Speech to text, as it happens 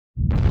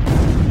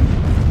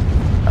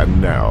And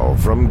now,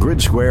 from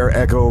Grid Square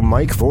Echo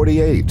Mike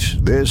 48,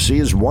 this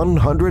is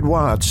 100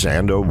 Watts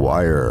and a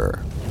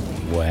Wire.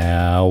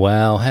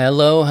 Well,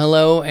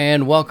 hello,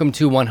 and welcome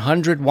to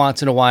 100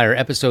 Watts and a Wire,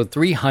 episode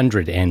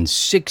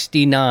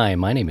 369.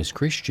 My name is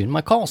Christian.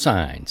 My call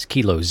sign's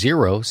Kilo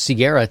Zero,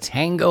 Sierra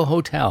Tango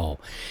Hotel.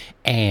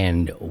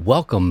 And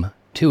welcome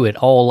to it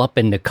all up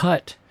in the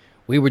cut.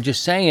 We were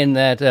just saying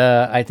that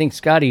I think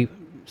Scotty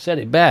said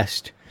it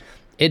best.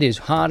 It is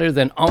hotter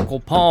than Uncle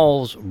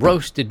Paul's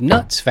roasted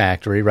nuts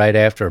factory right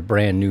after a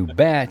brand new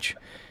batch.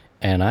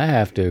 And I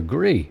have to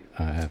agree.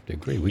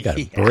 We got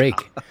a break.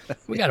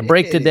 We got a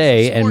break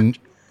today, and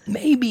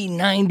maybe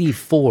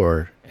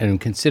 94, and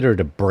consider it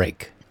a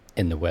break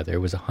in the weather. It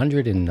was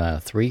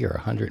 103 or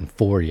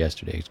 104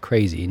 yesterday. It's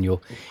crazy, and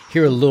you'll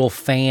hear a little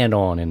fan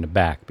on in the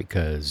back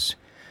because,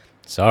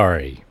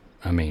 sorry,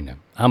 I mean,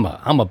 I'm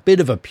a bit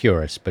of a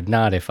purist, but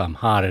not if I'm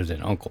hotter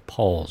than Uncle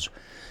Paul's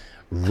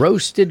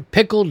roasted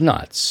pickled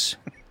nuts,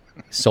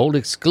 sold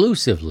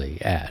exclusively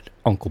at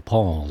Uncle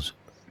Paul's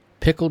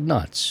Pickled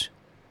Nuts,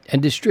 and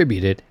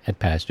distributed at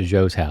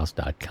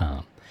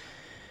PastorJoe'sHouse.com.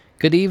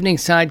 Good evening,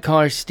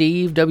 Sidecar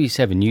Steve,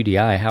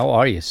 W7UDI. How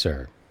are you,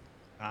 sir?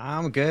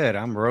 I'm good.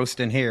 I'm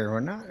roasting here. We're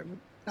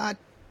not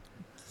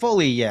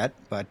fully yet,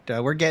 but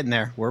we're getting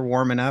there. We're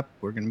warming up.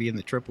 We're going to be in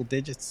the triple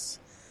digits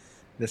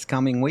this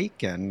coming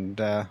week and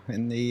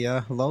in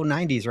the low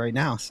 90s right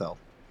now, so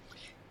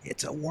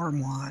it's a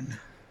warm one.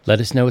 Let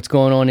us know what's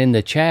going on in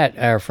the chat.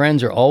 Our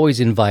friends are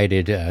always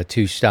invited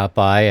to stop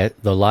by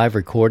at the live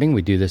recording.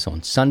 We do this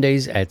on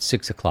Sundays at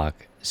 6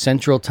 o'clock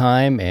Central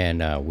Time,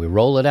 and we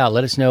roll it out.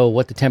 Let us know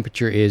what the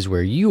temperature is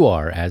where you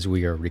are as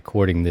we are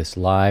recording this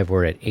live.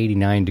 We're at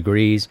 89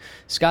 degrees.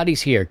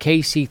 Scotty's here,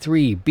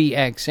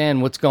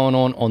 KC3BXN. What's going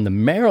on the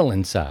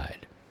Maryland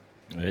side?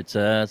 It's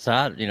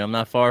hot. You know, I'm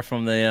not far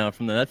from the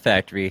nut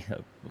factory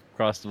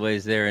across the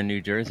ways there in New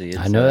Jersey.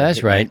 I know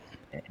that's right.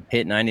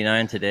 Hit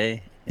 99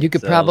 today. You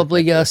could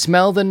probably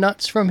smell the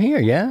nuts from here,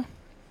 yeah?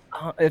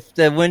 If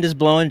the wind is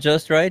blowing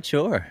just right,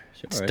 sure.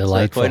 It's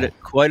delightful.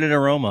 Quite an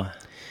aroma.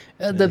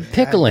 The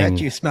pickling. I bet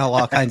you smell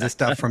all kinds of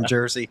stuff from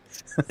Jersey.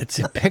 It's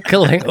a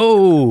pickling.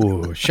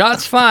 Oh,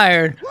 shots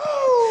fired.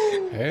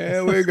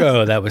 There we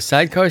go. That was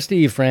Sidecar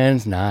Steve,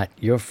 friends, not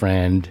your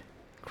friend,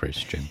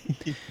 Christian.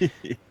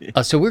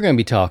 So we're going to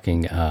be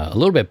talking a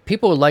little bit.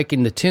 People are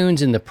liking the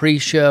tunes in the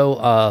pre-show.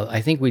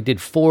 I think we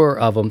did 4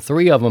 of them.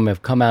 3 of them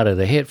have come out of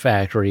the Hit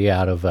Factory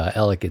out of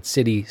Ellicott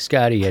City.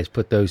 Scotty has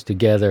put those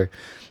together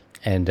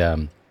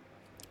and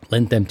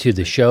lent them to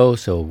the show,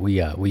 so we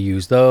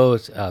use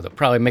those. They'll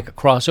probably make a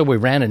crossover. We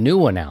ran a new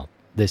one out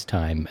this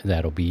time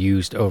that'll be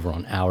used over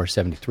on Hour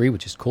 73,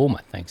 which is cool.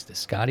 My thanks to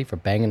Scotty for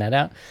banging that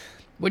out.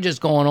 We're just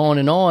going on,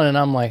 and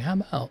I'm like, how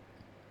about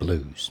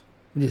blues?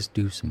 We just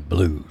do some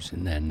blues,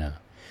 and then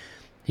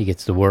he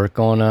gets to work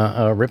on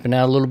ripping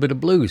out a little bit of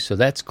blues, so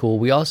that's cool.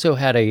 We also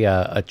had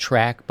a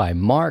track by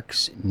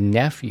Mark's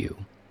nephew,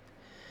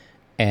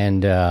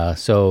 and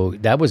so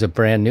that was a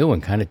brand new one,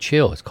 kind of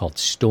chill. It's called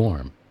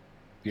Storm,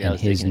 and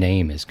his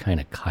name is kind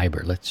of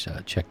Kyber. Let's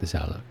check this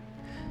out. Look.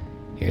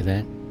 Hear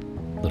that?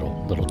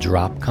 Little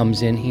drop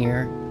comes in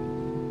here.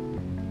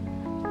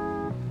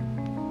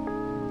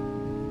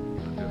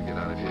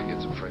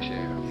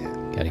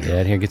 Got to get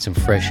out here and get some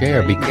fresh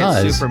air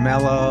because it's super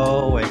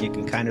mellow, and you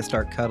can kind of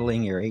start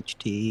cuddling your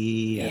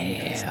HT.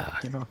 Yeah,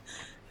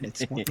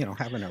 it's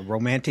having a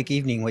romantic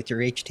evening with your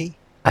HT.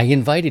 I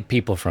invited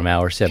people from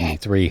Hour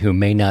 73 who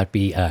may not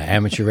be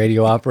amateur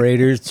radio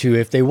operators to,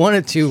 if they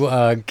wanted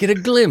to, get a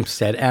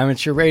glimpse at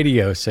amateur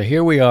radio. So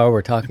here we are.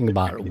 We're talking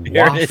about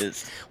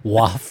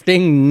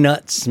wafting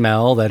nut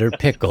smell that are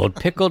pickled.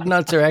 Pickled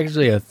nuts are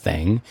actually a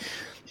thing.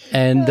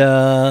 And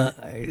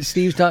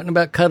Steve's talking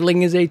about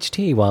cuddling his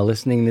HT while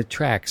listening to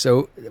tracks.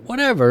 So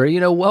whatever,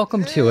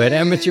 welcome to it.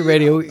 Amateur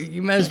radio,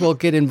 you might as well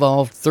get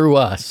involved through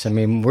us. I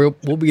mean, we'll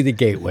be the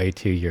gateway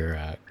to your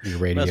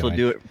radio. Let's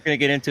do it. We're going to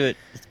get into it.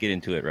 Let's get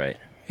into it right.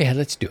 Yeah,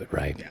 let's do it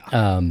right.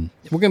 Yeah.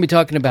 We're going to be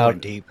talking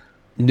about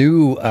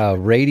new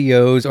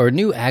radios, or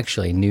new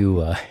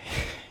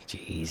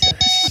Jesus.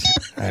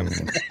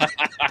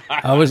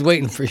 I was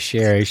waiting for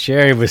Sherry.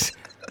 Sherry was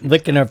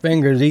licking her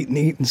fingers,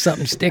 eating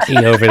something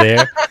sticky over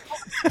there.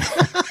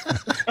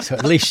 So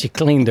at least she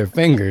cleaned her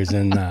fingers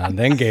and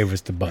then gave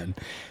us the button.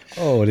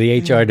 Oh, the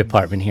HR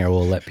department here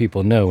will let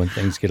people know when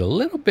things get a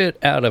little bit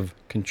out of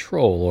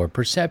control or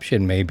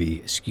perception may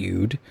be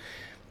skewed.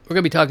 We're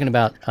going to be talking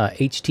about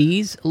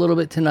HTs a little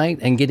bit tonight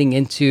and getting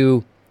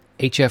into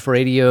HF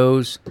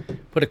radios.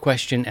 Put a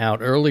question out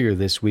earlier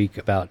this week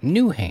about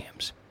new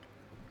hams.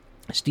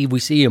 Steve, we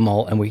see them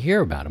all and we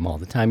hear about them all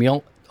the time. You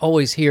don't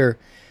always hear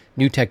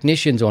new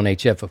technicians on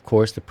HF, of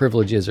course. The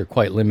privileges are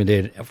quite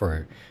limited for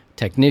a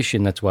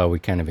technician. That's why we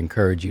kind of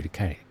encourage you to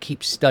kind of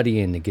keep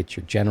studying to get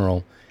your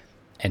general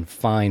and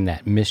find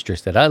that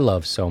mistress that I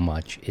love so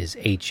much is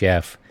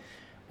HF,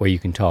 where you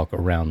can talk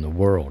around the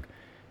world.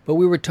 But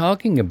we were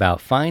talking about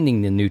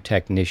finding the new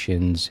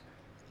technicians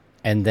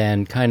and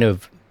then kind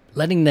of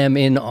letting them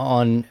in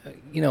on,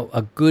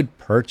 a good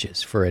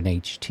purchase for an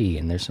HT.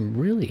 And there's some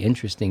really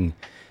interesting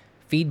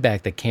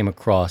feedback that came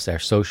across our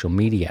social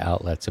media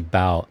outlets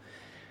about,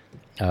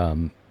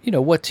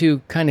 what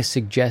to kind of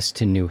suggest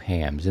to new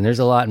hams. And there's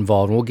a lot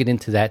involved, and we'll get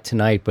into that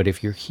tonight. But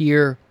if you're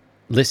here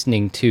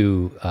listening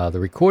to the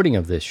recording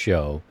of this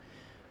show,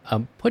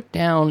 put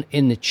down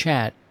in the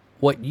chat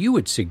what you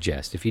would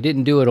suggest. If you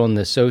didn't do it on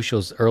the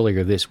socials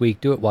earlier this week,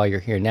 do it while you're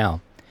here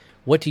now.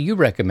 What do you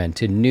recommend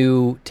to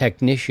new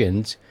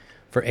technicians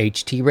for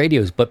HT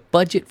radios? But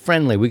budget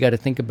friendly. We got to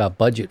think about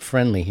budget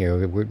friendly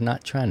here. We're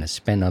not trying to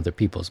spend other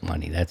people's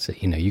money. That's,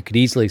 you could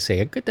easily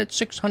say, I get that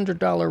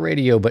 $600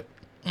 radio, but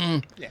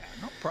yeah,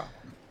 no problem.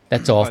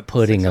 That's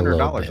off-putting a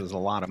little bit. $600 is a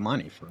lot of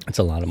money. It's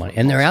a lot of money.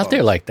 And they're out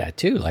there like that,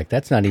 too. Like,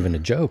 that's not even a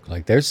joke.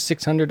 Like, there's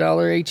 $600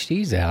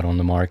 HTs out on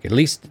the market. At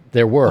least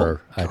there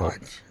were.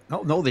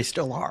 No, they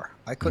still are.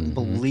 I couldn't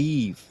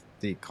believe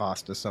the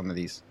cost of some of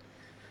these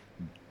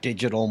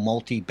digital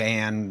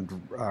multi-band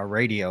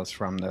radios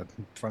from the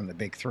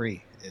big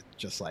three. It's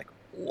just like,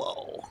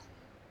 whoa.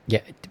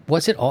 Yeah.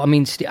 Was it all? I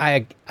mean,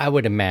 I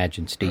would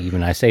imagine, Steve,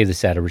 and I say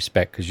this out of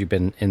respect because you've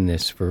been in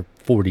this for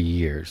 40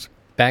 years.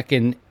 Back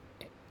in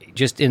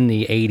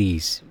the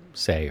 80s,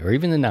 say, or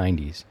even the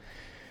 90s,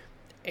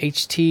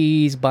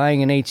 HTs,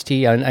 buying an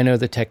HT, I know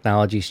the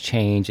technology's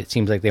changed. It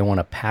seems like they want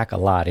to pack a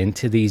lot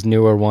into these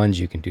newer ones.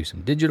 You can do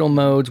some digital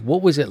modes.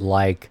 What was it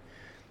like,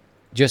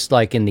 just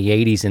like in the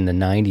 80s and the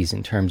 90s,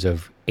 in terms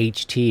of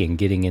HT and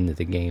getting into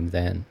the game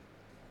then?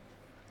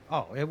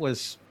 Oh, it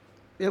was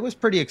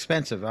pretty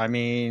expensive. I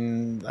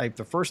mean,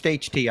 the first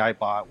HT I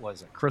bought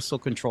was a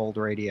crystal-controlled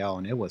radio,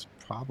 and it was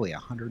probably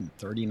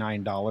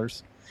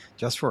 $139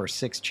 just for a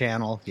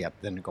 6-channel. Yep,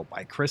 then to go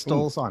buy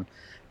crystals on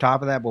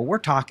top of that. But we're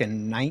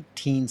talking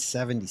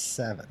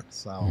 1977.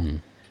 So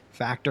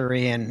factor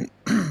in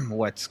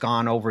what's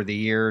gone over the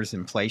years,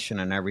 inflation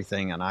and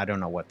everything, and I don't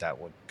know what that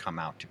would come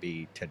out to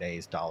be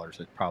today's dollars.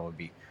 It'd probably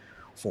be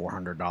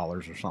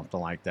 $400 or something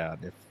like that.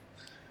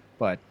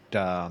 But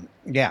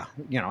yeah,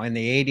 in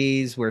the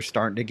 80s, we're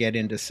starting to get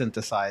into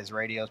synthesized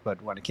radios.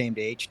 But when it came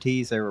to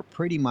HTs, they were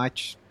pretty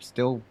much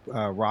still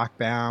rock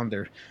bound.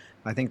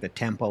 I think the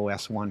Tempo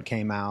S1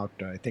 came out.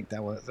 I think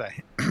that was a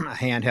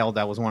handheld.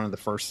 That was one of the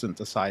first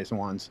synthesized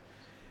ones.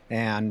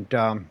 And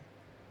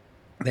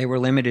they were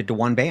limited to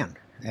one band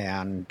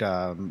and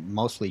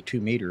mostly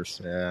 2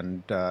 meters.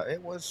 And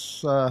it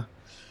was a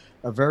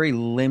very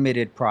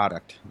limited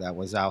product that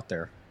was out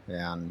there.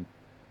 And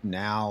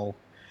now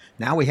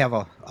we have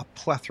a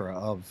plethora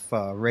of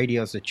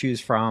radios to choose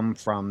from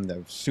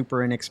the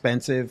super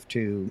inexpensive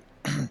to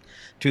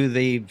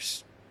the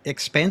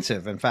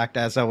expensive. In fact,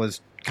 as I was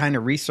kind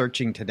of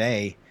researching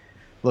today,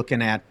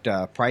 looking at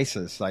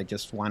prices, I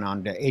just went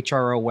on the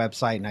HRO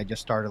website and I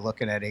just started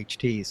looking at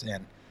HTs.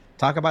 And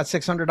talk about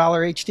 $600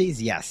 HTs.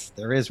 Yes,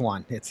 there is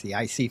one. It's the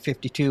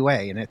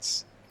IC52A, and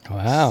it's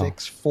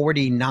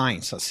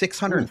 $649. So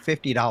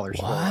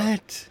 $650.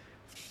 What?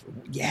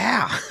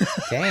 Yeah.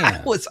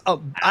 Damn.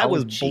 I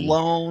was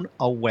blown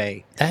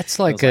away. That's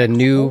like a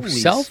new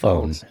cell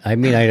phone. I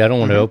mean, I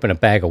don't want to open a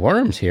bag of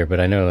worms here, but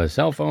I know the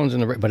cell phones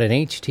but an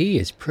HT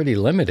is pretty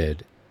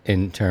limited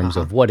in terms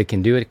of what it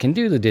can do. It can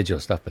do the digital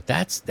stuff, but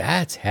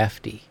that's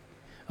hefty.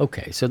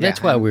 Okay, so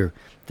that's why we're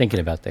thinking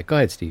about that. Go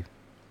ahead, Steve.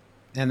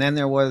 And then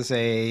there was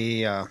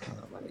I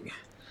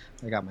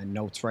got my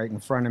notes right in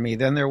front of me.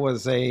 Then there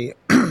was a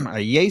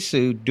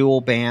Yaesu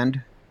dual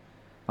band.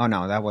 Oh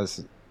no, that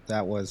was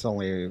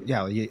only a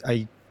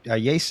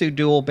Yaesu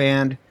dual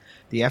band,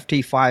 the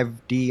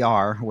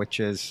FT5DR,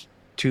 which is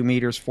 2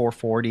 meters,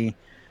 440,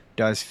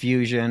 does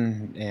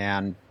fusion,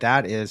 and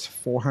that is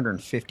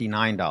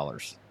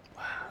 $459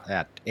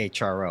 at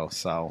HRO.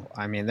 So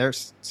I mean, they're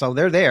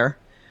there.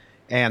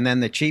 And then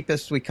the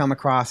cheapest we come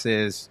across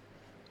is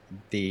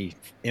the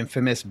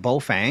infamous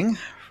Bofang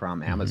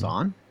from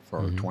Amazon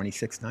for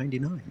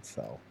 $26.99.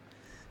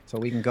 So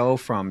we can go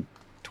from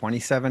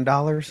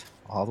 $27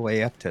 all the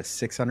way up to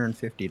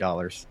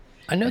 $650.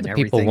 I know that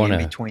people want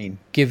to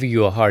give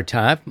you a hard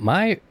time.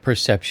 My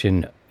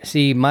perception,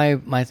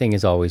 my thing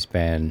has always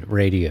been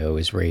radio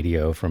is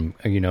radio from,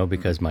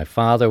 because my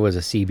father was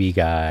a CB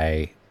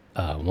guy.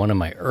 One of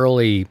my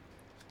early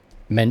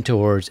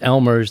mentors,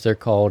 Elmers, they're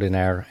called in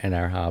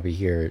our hobby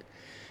here,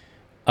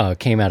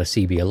 came out of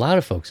CB. A lot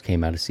of folks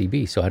came out of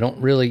CB. So I don't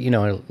really,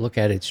 I look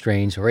at it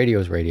strange. Radio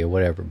is radio,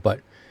 whatever. But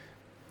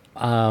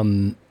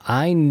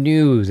I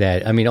knew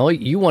that, all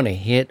you want to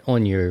hit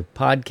on your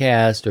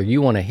podcast or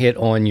you want to hit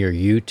on your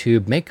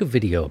YouTube, make a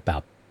video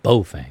about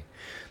Bofang.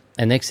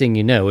 And next thing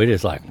you know, it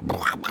is like,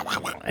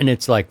 and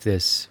it's like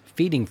this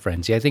feeding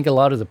frenzy. I think a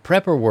lot of the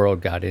prepper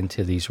world got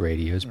into these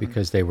radios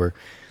because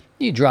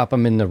you drop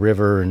them in the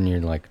river and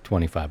you're like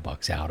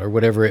 $25 out or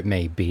whatever it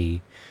may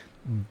be.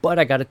 But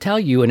I got to tell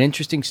you an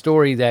interesting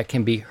story that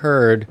can be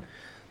heard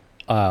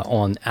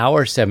on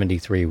Hour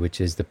 73,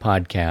 which is the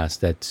podcast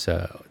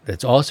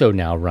that's also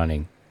now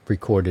running,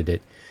 recorded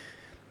it.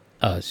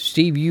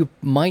 Steve, you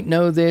might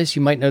know this,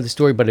 you might know the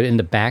story, but in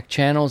the back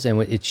channels,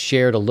 and it's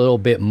shared a little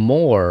bit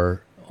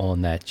more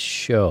on that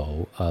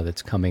show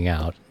that's coming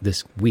out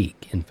this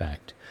week, in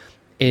fact,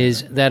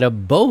 is that a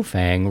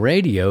Bofang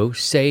radio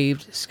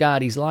saved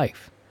Scotty's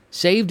life.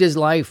 Saved his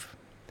life.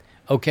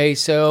 Okay,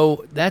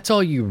 so that's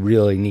all you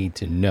really need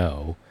to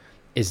know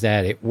is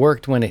that it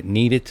worked when it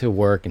needed to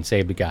work and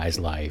saved a guy's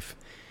life.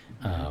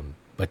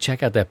 But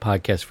check out that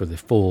podcast for the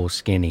full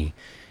skinny.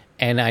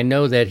 And I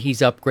know that he's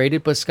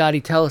upgraded, but Scotty,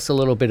 tell us a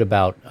little bit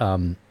about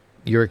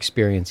your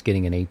experience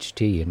getting an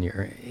HT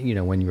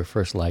and when you were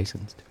first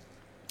licensed.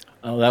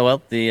 Oh,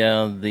 well,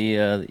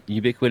 the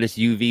ubiquitous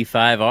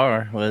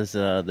UV5R was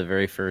the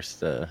very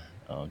first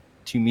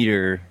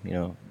 2-meter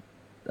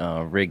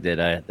rig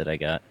that I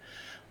got,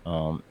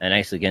 and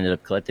actually ended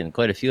up collecting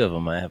quite a few of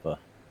them. I have a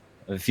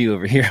few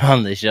over here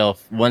on the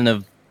shelf. One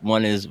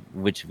is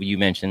which you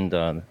mentioned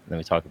that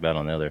we talked about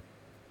on the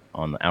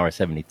Hour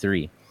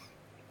 73.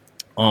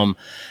 And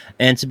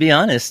to be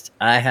honest,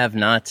 I have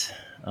not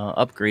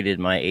upgraded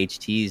my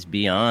HTs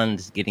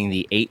beyond getting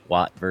the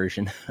 8-watt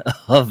version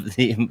of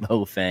the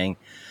Baofeng.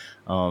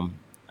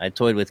 I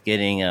toyed with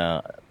getting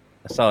I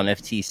saw an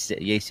Yaesu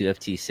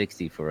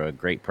FT60 for a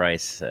great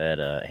price at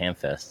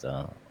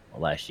Hamfest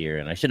last year,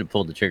 and I should have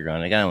pulled the trigger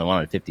on it. I only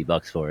wanted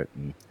 $50 for it,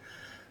 and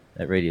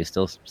that radio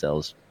still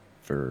sells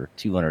for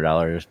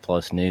 $200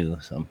 plus new.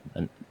 So,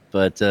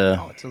 but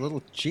it's a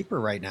little cheaper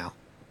right now.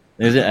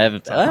 Is it?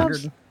 It's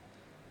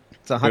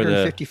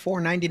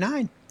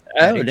 $154.99.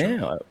 Oh,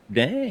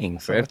 dang!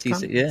 For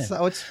FT6, yeah.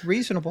 So it's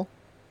reasonable.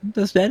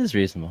 That is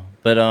reasonable.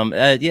 But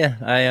I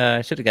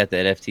should have got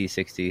that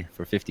FT60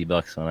 for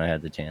 $50 when I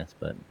had the chance,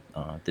 but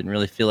didn't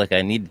really feel like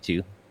I needed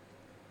to.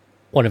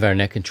 One of our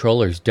net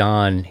controllers,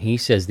 Don, he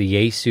says the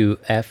Yaesu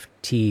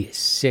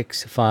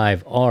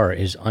FT65R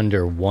is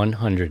under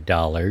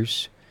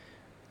 $100.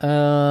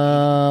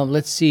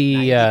 Let's see.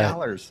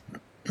 $90.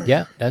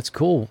 Yeah, that's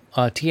cool.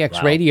 TX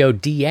Wow. Radio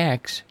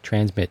DX,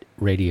 Transmit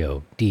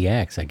Radio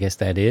DX, I guess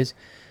that is.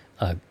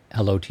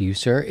 Hello to you,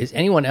 sir. Is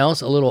anyone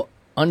else a little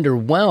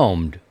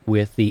underwhelmed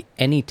with the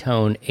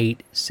Anytone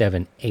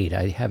 878?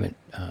 I haven't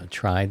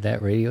tried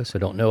that radio, so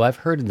don't know. I've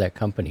heard of that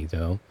company,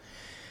 though.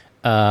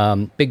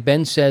 Big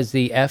Ben says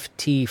the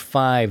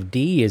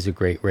FT5D is a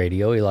great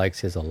radio. He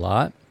likes his a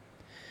lot.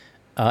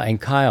 And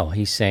Kyle,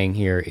 he's saying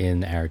here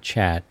in our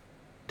chat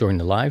during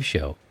the live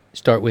show,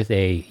 start with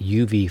a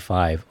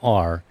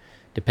UV5R.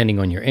 Depending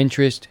on your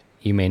interest,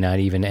 you may not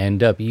even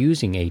end up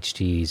using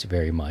HTs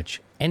very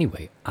much.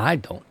 Anyway, I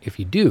don't. If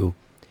you do,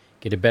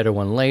 get a better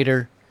one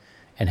later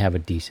and have a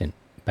decent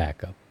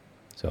backup.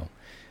 So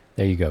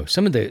there you go.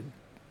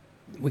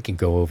 We can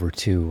go over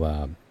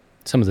to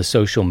some of the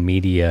social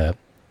media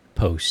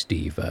posts,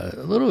 Steve. A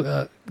little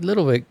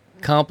bit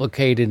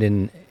complicated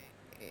in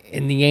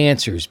the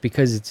answers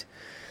because it's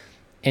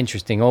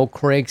interesting. Old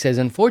Craig says,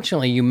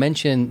 unfortunately, you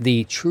mentioned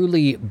the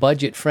truly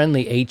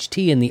budget-friendly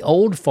HT, and the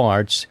old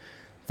farts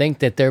think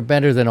that they're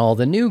better than all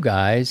the new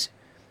guys.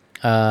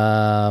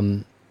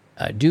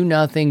 Do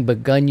nothing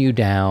but gun you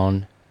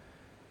down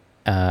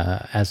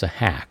as a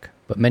hack.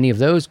 But many of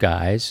those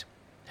guys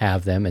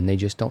have them, and they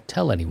just don't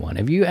tell anyone.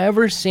 Have you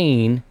ever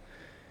seen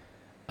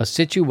a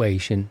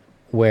situation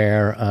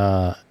where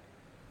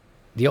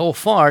the old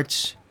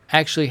farts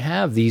actually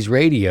have these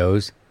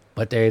radios,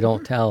 but they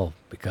don't tell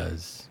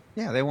because...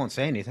 Yeah, they won't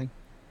say anything.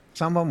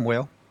 Some of them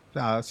will.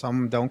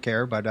 Some don't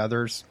care, but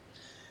others,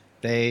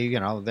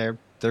 they're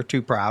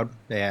too proud,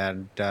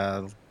 and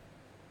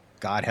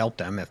God help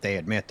them if they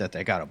admit that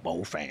they got a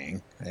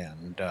Baofeng.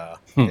 And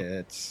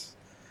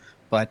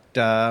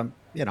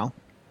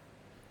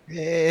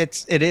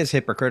it is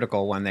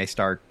hypocritical when they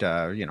start,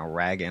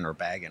 ragging or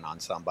bagging on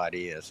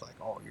somebody. It's like,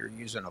 oh, you're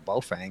using a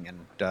Baofeng,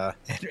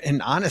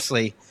 and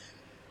honestly,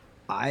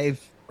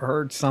 I've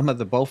heard some of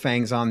the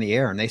Baofengs on the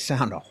air, and they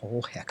sound a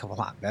whole heck of a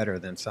lot better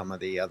than some of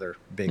the other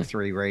big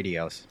three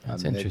radios.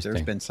 That's interesting.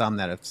 There's been some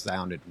that have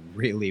sounded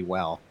really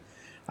well.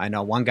 I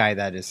know one guy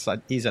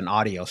he's an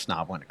audio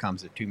snob when it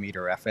comes to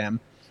 2-meter FM.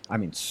 I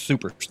mean,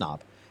 super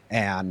snob.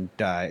 And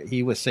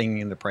he was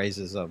singing the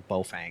praises of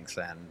Baofengs,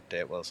 and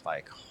it was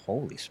like,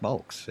 holy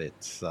smokes.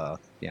 It's, so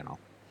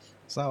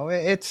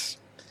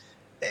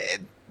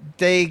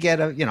they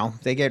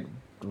get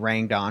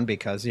ranged on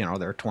because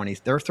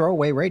they're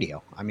throwaway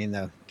radio. I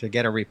mean, to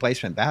get a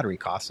replacement battery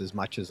costs as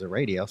much as the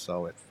radio,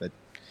 so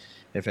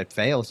if it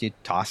fails, you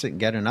toss it and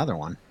get another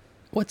one.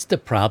 What's the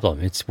problem?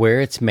 It's where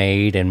it's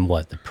made, and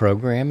what the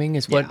programming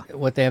is.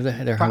 What they have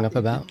they're hung up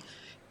about.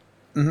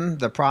 Mm-hmm.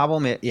 The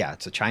problem,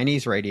 it's a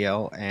Chinese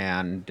radio,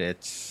 and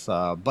it's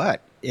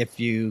but if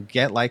you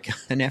get like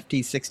an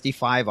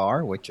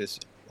FT65R, which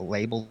is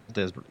labeled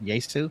as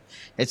Yaesu,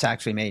 it's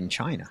actually made in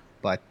China,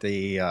 but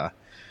the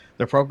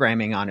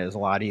programming on it is a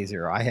lot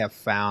easier. I have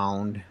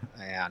found,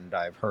 and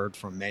I've heard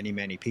from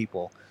many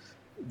people,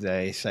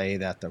 they say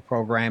that the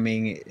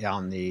programming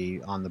on the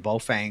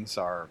Baofengs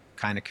are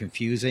kind of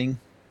confusing,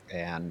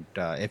 and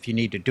if you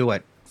need to do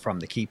it from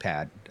the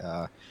keypad,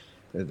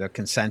 the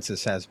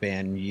consensus has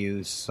been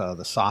use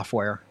the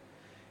software,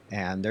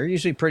 and they're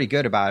usually pretty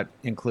good about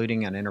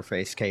including an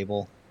interface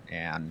cable,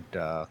 and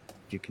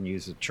you can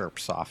use the Chirp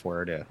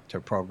software to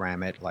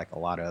program it like a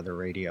lot of other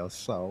radios.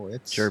 So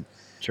it's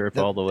Chirp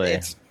all the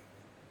way.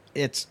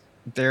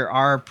 There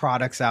are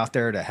products out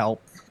there to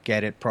help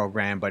get it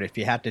programmed, but if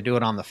you have to do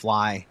it on the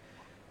fly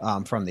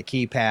from the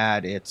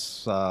keypad,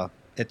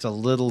 it's a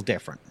little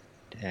different,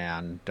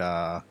 and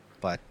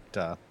but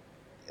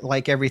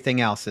like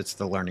everything else, it's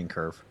the learning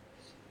curve.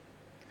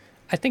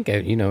 I think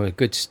a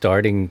good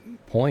starting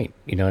point.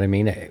 You know what I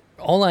mean?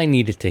 All I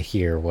needed to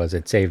hear was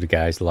it saved a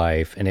guy's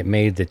life, and it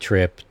made the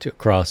trip to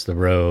across the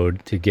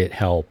road to get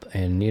help.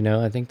 And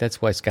I think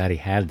that's why Scotty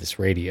had this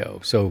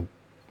radio. So,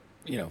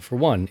 for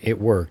one,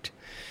 it worked.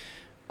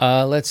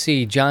 Let's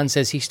see. John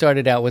says he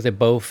started out with a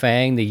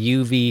Baofeng, the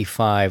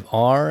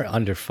UV5R,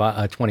 under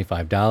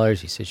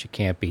 $25. He says you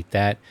can't beat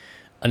that.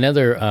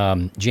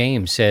 Another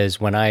James says,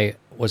 when I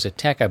was a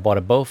tech, I bought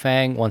a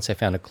Baofeng. Once I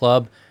found a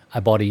club, I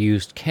bought a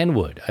used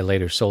Kenwood. I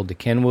later sold the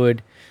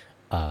Kenwood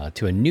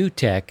to a new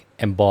tech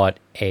and bought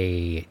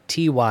a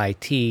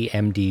TYT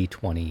MD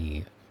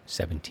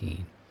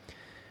 2017.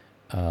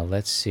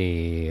 Let's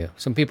see.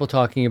 Some people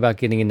talking about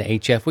getting into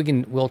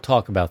HF. We'll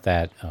talk about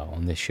that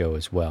on this show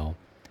as well.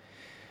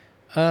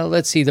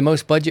 Let's see. The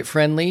most budget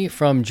friendly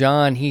from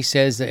John. He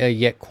says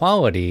yet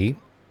quality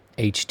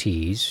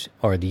HTs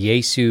are the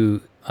Yaesu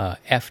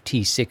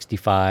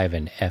FT65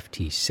 and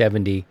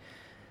FT70.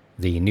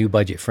 The new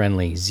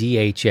budget-friendly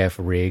ZHF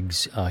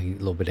rigs, a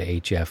little bit of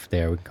HF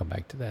there. We can come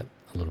back to that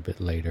a little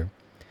bit later.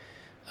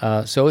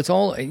 So it's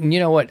all, you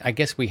know what? I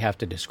guess we have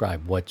to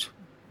describe what's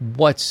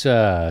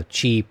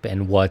cheap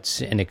and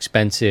what's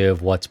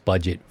inexpensive, what's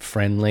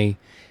budget-friendly.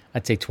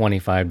 I'd say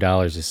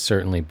 $25 is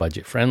certainly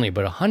budget-friendly,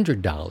 but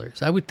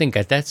 $100, I would think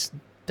that's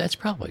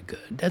probably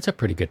good. That's a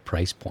pretty good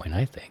price point,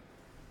 I think.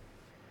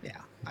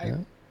 Yeah,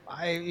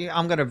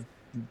 I'm going to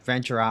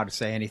venture out to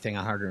say anything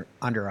under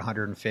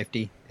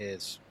 150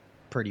 is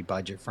pretty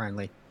budget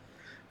friendly.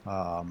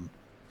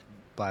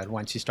 But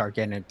once you start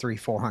getting at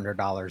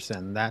 $300-$400,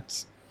 then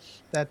that's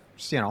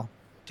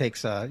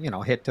takes a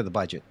hit to the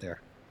budget there.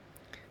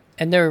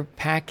 And they're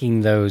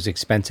packing those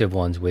expensive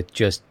ones with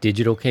just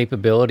digital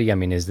capability. I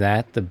mean, is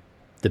that the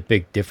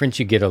big difference?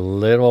 You get a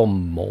little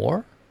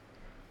more?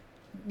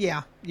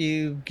 Yeah,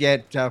 you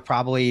get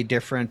probably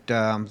different.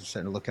 I'm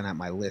looking at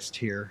my list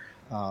here.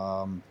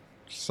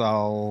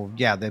 So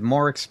yeah, the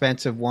more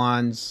expensive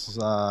ones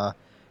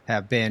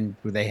have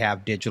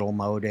digital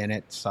mode in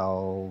it,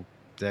 so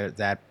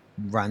that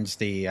runs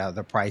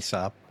the price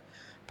up.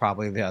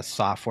 Probably the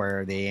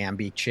software, the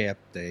Ambi chip,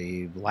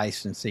 the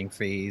licensing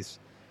fees.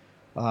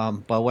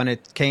 But when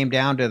it came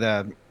down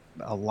to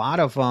a lot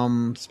of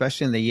them,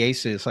 especially in the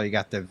Yaesu, so you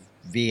got the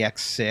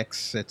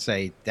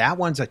VX6. That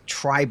one's a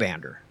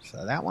tri-bander.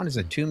 So that one is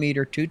a 2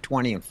 meter,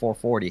 220 and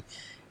 440,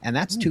 and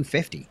that's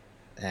 250.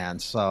 And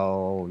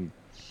so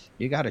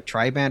you got a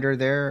tri-bander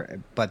there,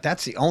 but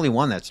that's the only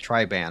one that's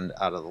tri-band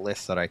out of the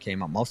list that I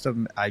came up. Most of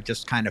them I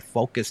just kind of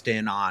focused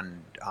in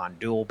on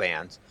dual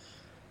bands.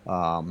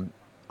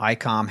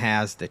 ICOM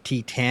has the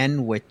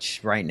T10, which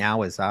right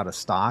now is out of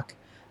stock.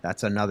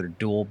 That's another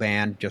dual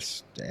band,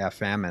 just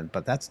FM,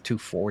 but that's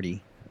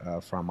 240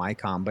 from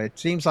ICOM. But it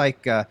seems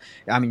like,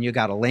 you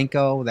got a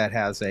Lenco that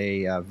has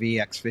a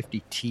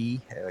VX50T,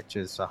 which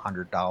is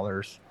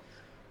 $100.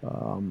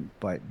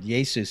 But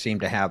Yaesu seem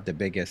to have the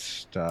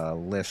biggest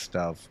list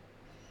of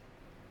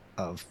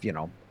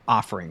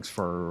offerings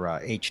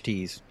for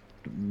HTs,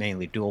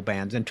 mainly dual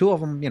bands, and two of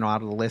them,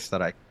 out of the list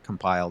that I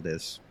compiled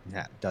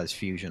does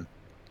fusion,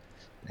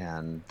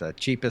 and the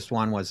cheapest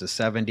one was a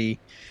 70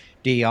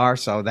 DR.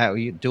 So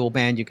that dual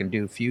band, you can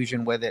do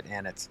fusion with it,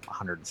 and it's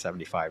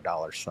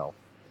 $175. So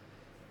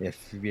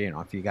if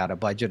you got a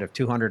budget of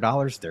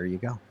 $200, there you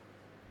go.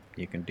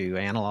 You can do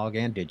analog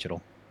and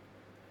digital.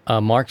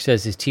 Mark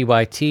says his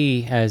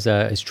TYT has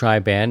his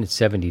tri-band. It's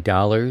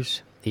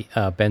 $70.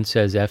 Ben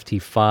says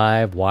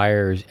FT5,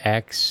 Wires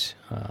X,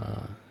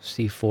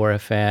 C4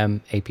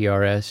 FM,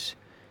 APRS,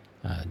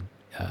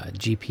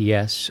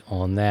 GPS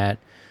on that.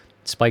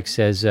 Spike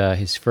says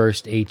his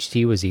first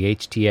HT was the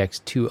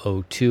HTX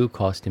 202,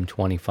 cost him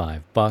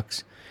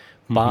 $25.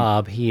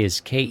 Bob, he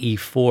is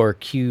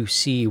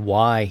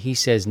KE4QCY. He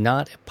says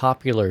not a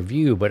popular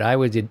view, but I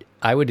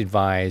would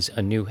advise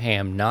a new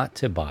ham not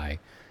to buy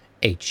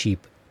a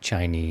cheap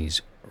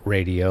Chinese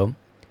radio.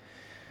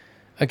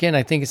 Again,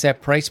 I think it's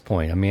that price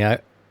point. I mean,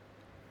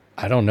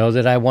 I don't know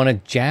that I want a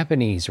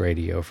Japanese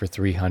radio for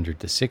 $300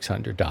 to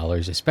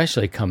 $600,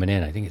 especially coming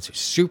in. I think it's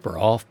super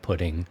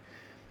off-putting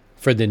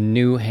for the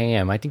new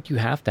ham. I think you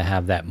have to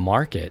have that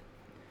market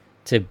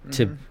to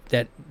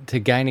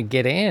kind of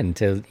get in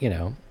to,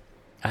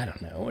 I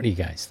don't know. What do you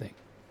guys think?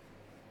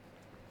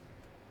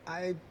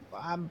 I'm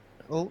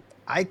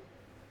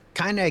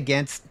kind of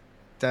against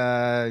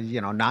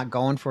not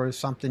going for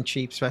something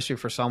cheap, especially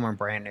for someone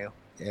brand new.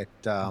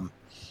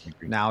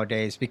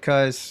 Nowadays,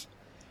 because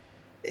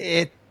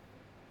you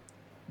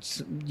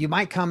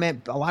might come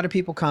in. A lot of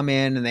people come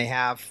in and they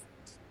have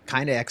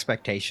kind of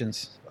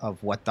expectations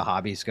of what the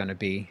hobby is going to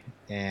be,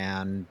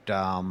 and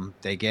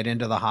they get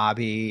into the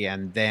hobby,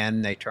 and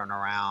then they turn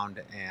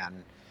around,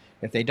 and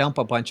if they dump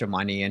a bunch of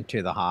money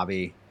into the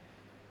hobby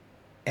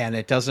and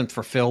it doesn't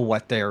fulfill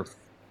what they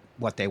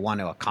want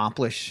to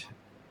accomplish,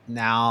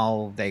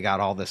 now they got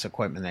all this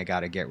equipment they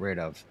got to get rid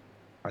of.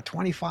 A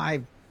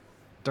 $25-$30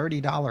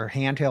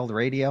 handheld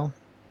radio,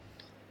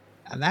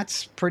 And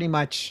that's pretty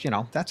much,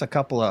 that's a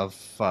couple of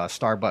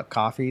Starbucks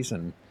coffees,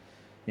 and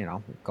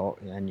you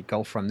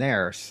go from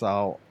there.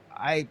 So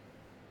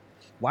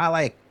while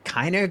I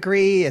kind of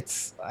agree,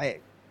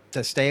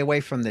 to stay away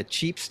from the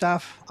cheap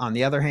stuff. On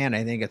the other hand,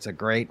 I think it's a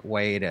great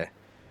way to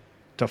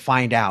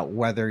find out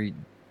whether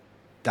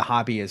the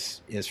hobby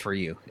is for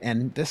you.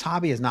 And this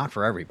hobby is not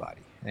for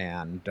everybody.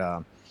 And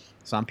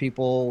some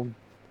people,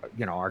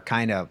 are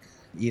kind of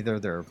either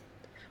they're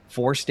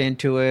forced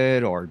into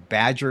it or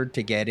badgered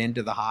to get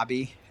into the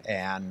hobby,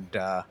 and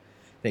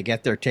they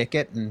get their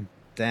ticket, and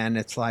then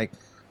it's like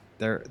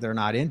they're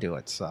not into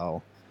it.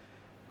 So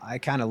I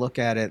kind of look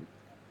at it,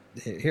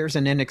 here's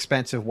an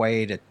inexpensive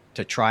way to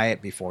try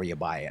it before you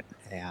buy it.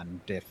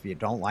 And if you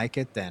don't like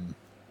it, then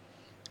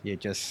you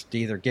just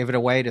either give it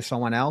away to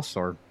someone else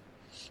or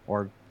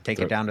take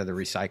it down to the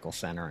recycle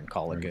center and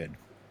call it good.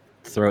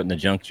 Throw it in the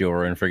junk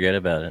drawer and forget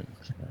about it.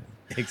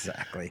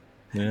 Exactly.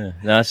 Yeah,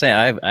 no,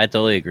 I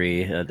totally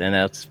agree, and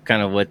that's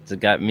kind of what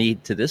got me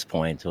to this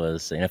point.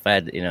 Was if I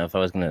had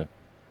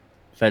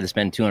to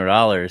spend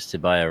 $200 to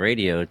buy a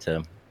radio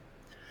to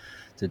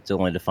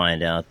only to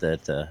find out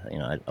that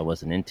I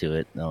wasn't into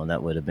it, no,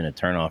 that would have been a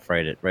turnoff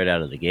right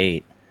out of the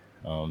gate.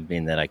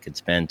 Being that I could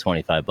spend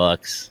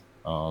 $25.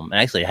 I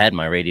actually had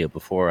my radio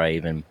before I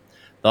even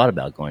thought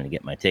about going to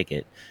get my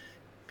ticket,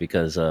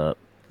 because of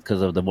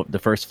the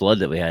first flood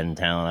that we had in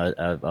town.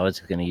 I was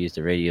going to use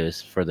the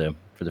radios for the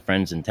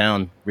friends in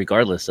town,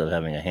 regardless of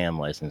having a ham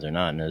license or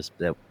not. And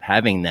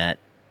having that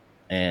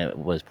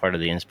was part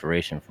of the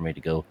inspiration for me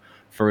to go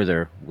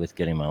further with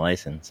getting my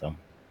license. So,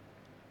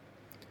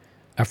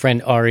 our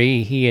friend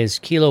RE, he is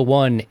Kilo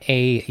 1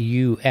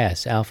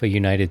 AUS, Alpha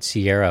United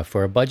Sierra.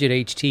 For a budget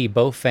HT,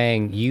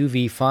 Bofang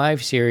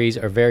UV5 series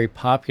are very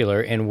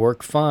popular and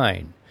work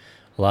fine.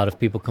 A lot of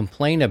people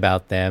complain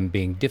about them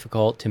being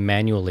difficult to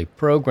manually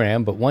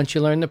program, but once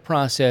you learn the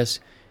process,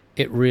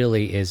 it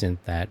really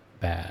isn't that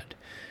bad.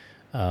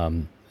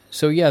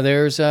 So yeah,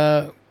 there's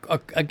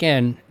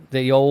again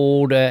the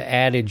old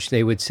adage.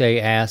 They would say,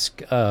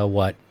 ask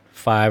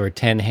 5 or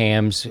 10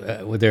 hams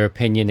with their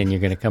opinion, and you're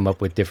going to come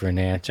up with different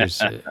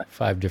answers.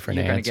 5 different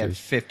answers. You're going to get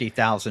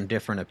 50,000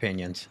 different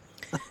opinions.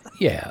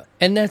 Yeah,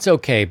 and that's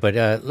okay.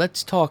 But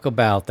let's talk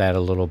about that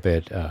a little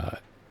bit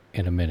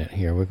in a minute.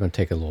 Here, we're going to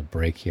take a little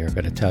break here. I've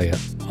got to tell you.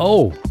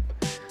 Oh,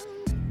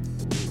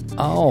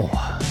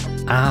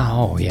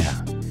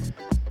 yeah.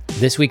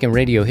 This week in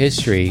radio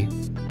history.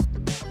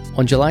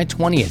 On July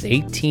 20th,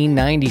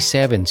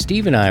 1897,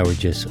 Steve and I were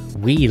just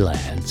wee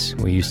lads.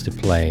 We used to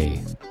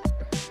play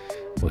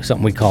with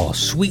something we call a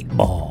sweet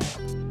ball.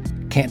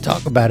 Can't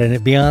talk about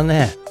it beyond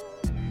that.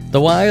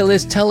 The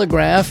Wireless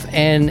Telegraph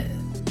and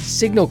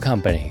Signal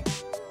Company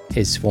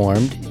is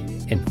formed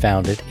and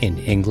founded in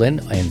England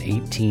in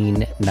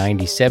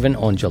 1897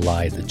 on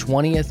July the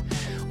 20th.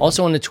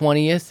 Also on the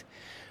 20th,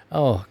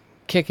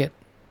 kick it,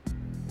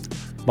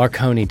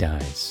 Marconi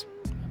dies.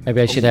 Maybe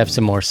I should have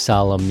some more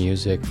solemn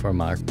music for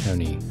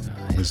Marconi,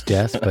 his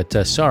death. But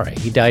sorry,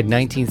 he died in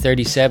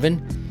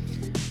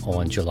 1937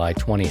 on July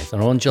 20th.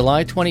 And on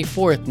July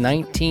 24th,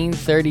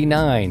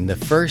 1939, the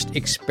first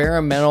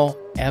experimental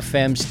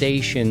FM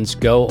stations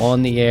go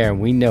on the air.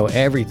 And we know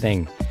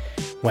everything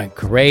went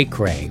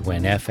cray-cray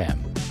when FM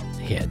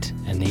hit.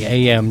 And the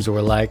AMs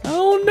were like, I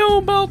don't know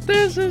about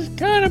this. It's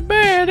kind of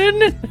bad,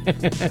 isn't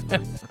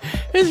it?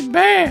 It's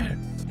bad.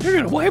 They're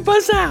going to wipe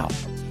us out.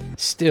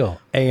 Still,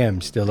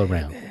 AM still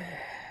around.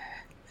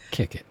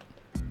 Kick it.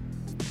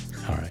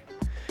 All right.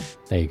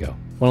 There you go.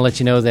 Want to let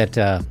you know that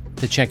to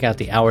check out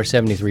the Hour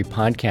 73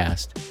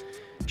 podcast.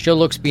 Show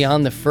looks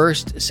beyond the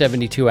first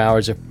 72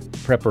 hours of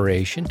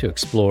preparation to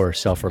explore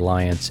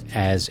self-reliance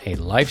as a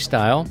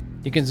lifestyle.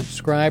 You can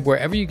subscribe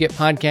wherever you get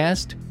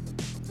podcasts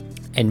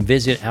and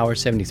visit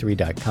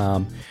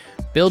hour73.com.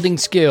 Building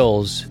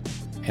skills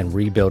and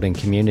rebuilding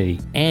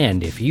community.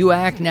 And if you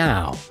act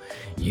now,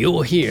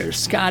 you'll hear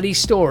Scotty's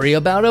story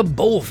about a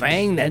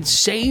Bofang that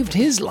saved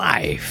his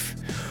life.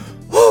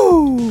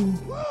 Woo!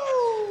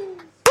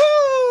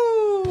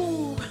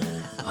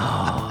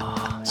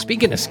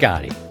 Speaking of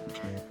Scotty,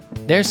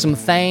 there's some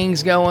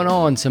things going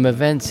on, some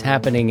events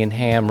happening in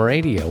ham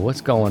radio.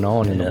 What's going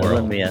on in the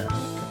world?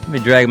 Let me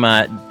drag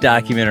my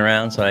document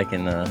around so I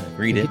can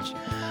read it.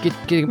 Get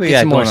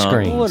some more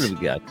screens. What do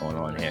we got going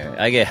on here?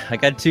 I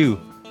got 2.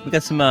 We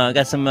got some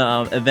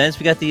events.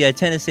 We got the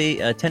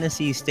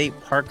Tennessee State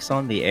Parks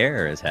on the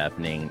Air is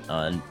happening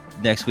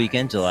next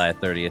weekend, July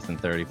 30th and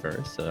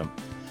 31st. So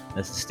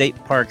that's the State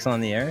Parks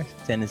on the Air,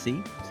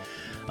 Tennessee.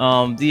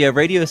 The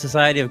Radio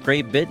Society of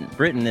Great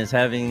Britain is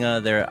having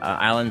their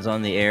Islands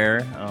on the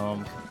Air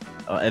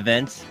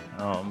event.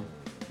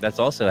 That's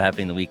also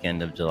happening the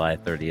weekend of July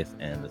 30th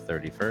and the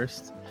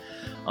 31st.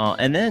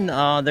 And then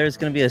there's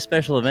going to be a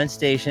special event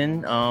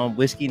station,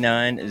 Whiskey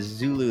 9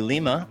 Zulu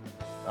Lima,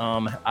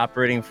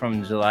 operating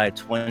from July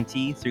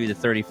 20 through the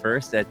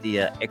 31st at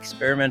the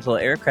Experimental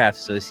Aircraft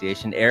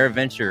Association Air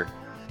Venture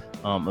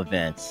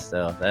events.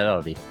 So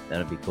that'll be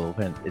cool.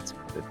 And it's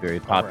a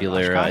very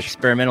popular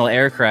experimental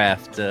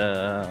aircraft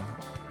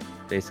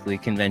basically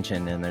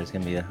convention, and there's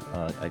going to be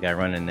a guy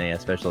running a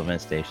special event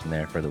station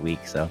there for the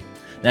week. So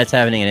that's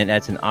happening, and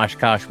that's in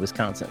Oshkosh,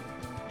 Wisconsin.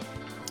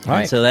 All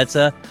right. And so that's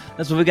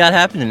what we got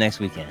happening next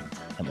weekend.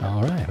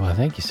 All right. Well,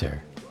 thank you,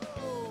 sir.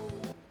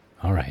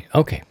 All right.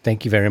 Okay.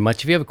 Thank you very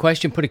much. If you have a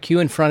question, put a Q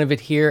in front of it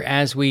here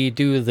as we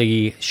do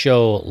the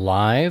show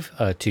live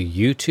to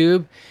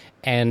YouTube.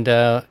 And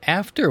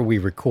after we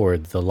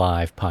record the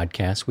live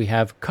podcast, we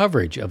have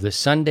coverage of the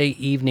Sunday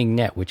Evening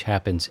Net, which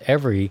happens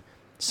every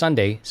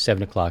Sunday,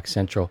 7 o'clock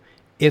Central.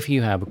 If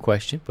you have a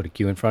question, put a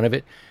Q in front of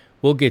it.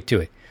 We'll get to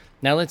it.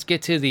 Now let's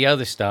get to the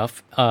other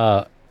stuff.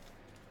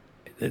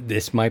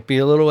 This might be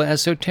a little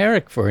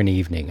esoteric for an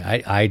evening.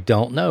 I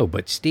don't know.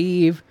 But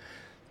Steve,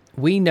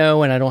 we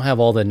know, and I don't have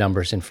all the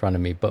numbers in front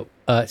of me, but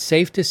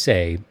safe to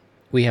say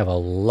we have a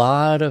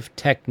lot of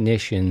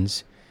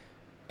technicians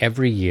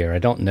every year. I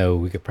don't know.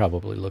 We could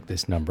probably look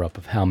this number up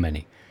of how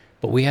many.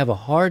 But we have a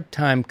hard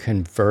time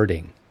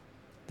converting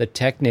the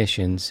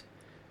technicians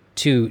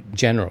to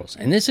generals.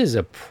 And this is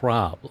a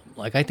problem.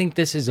 Like, I think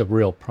this is a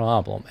real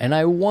problem. And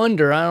I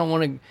wonder, I don't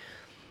want to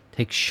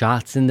take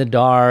shots in the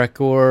dark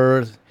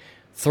or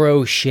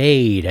throw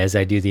shade, as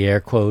I do the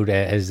air quote,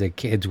 as the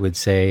kids would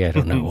say. I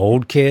don't know,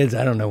 old kids.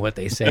 I don't know what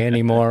they say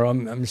anymore.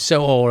 I'm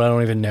so old, I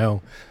don't even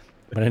know.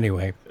 But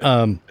anyway,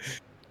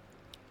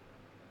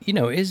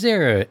 is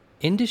there an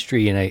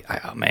industry? And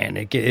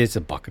it's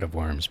a bucket of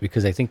worms,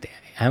 because I think the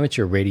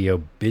amateur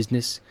radio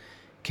business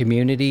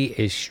community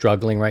is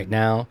struggling right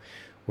now.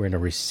 We're in a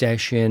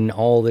recession.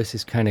 All this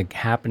is kind of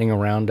happening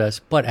around us.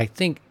 But I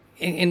think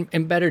in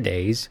better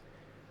days,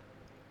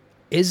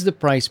 is the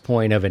price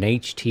point of an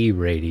HT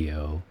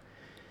radio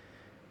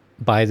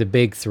by the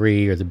big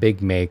three or the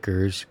big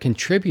makers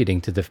contributing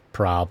to the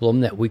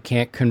problem that we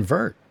can't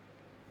convert?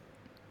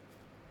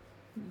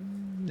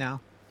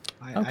 No.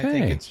 Okay. I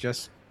think it's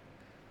just...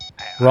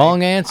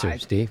 Wrong answer,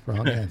 Steve.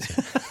 Wrong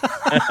answer.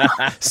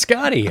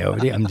 Scotty,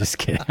 I'm just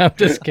kidding. I'm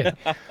just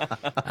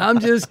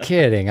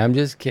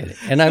kidding.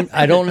 And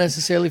I don't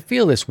necessarily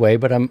feel this way,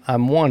 but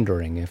I'm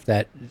wondering if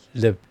that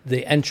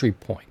the entry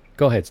point.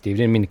 Go ahead, Steve.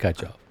 Didn't mean to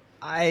cut you off.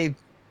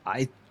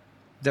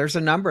 There's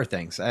a number of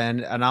things,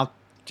 and I'll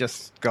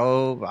just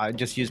go. I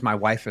just use my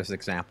wife as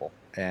example,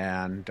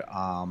 and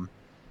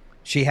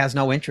she has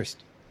no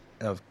interest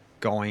of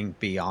going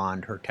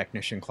beyond her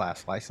technician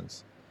class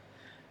license.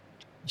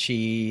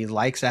 She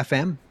likes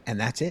FM, and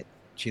that's it.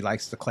 She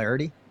likes the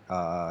clarity.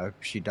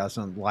 She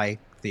doesn't like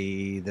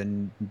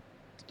when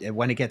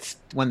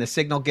the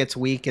signal gets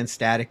weak and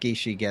staticky,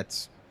 she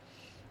gets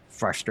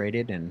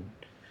frustrated.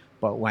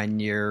 But when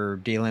you're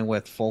dealing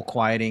with full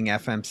quieting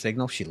FM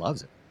signal, she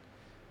loves it.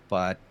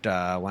 But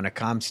when it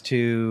comes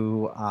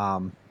to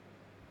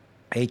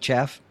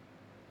HF,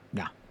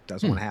 no,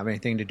 doesn't want to have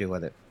anything to do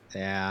with it.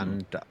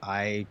 And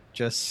I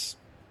just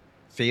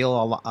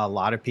feel a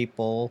lot of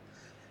people,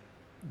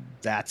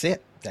 that's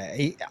it.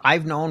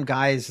 I've known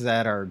guys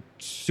that are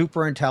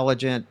super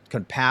intelligent,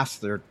 can pass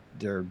their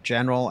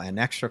general and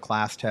extra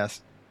class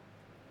tests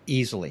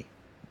easily.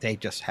 They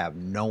just have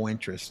no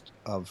interest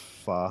of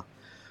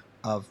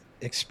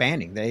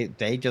expanding.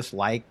 They just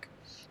like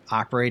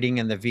operating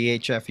in the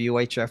VHF,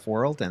 UHF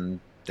world, and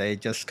they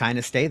just kind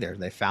of stay there.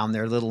 They found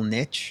their little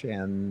niche,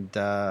 and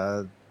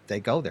they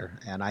go there.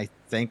 And I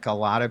think a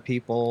lot of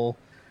people,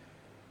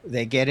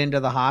 they get into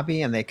the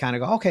hobby and they kind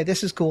of go, okay,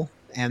 this is cool,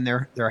 and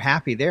they're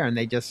happy there, and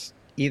they just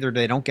either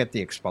they don't get the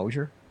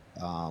exposure.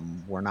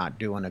 We're not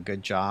doing a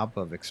good job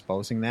of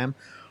exposing them,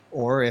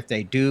 or if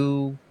they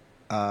do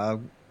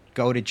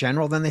go to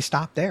general, then they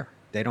stop there.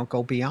 They don't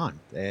go beyond.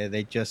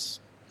 They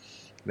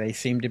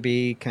seem to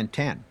be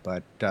content,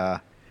 but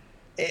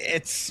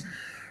it's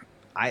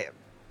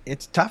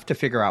tough to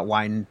figure out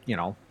why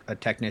a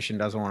technician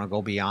doesn't want to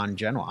go beyond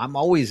general. I'm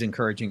always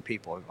encouraging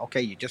people.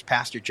 Okay, you just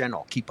passed your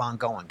general. Keep on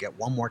going. Get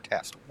one more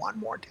test.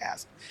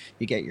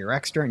 You get your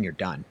extra, and you're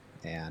done,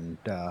 and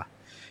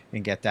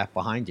get that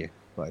behind you.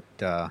 But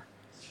a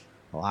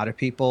lot of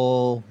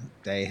people,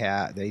 they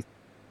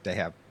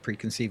have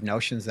preconceived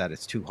notions that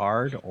it's too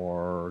hard,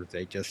 or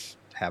they just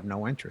have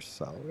no interest.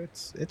 So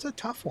it's a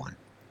tough one.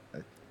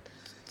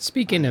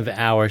 Speaking of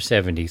Hour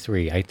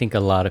 73, I think a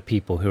lot of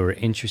people who are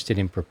interested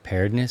in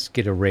preparedness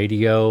get a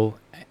radio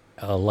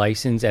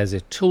license as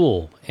a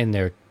tool in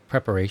their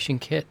preparation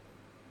kit,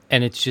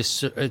 and it's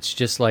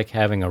just like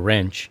having a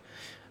wrench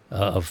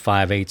of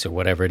 5/8 or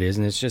whatever it is,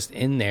 and it's just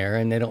in there,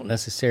 and they don't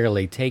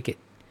necessarily take it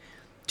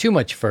too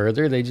much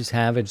further. They just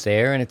have it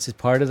there, and it's a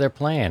part of their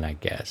plan, I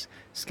guess.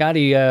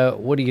 Scotty,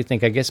 what do you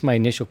think? I guess my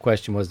initial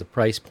question was the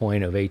price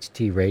point of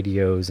HT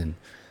radios and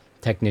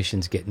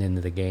technicians getting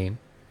into the game.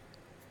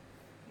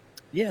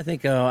 Yeah, I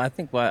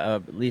think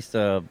at least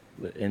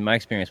in my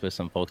experience with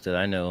some folks that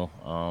I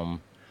know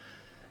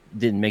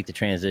didn't make the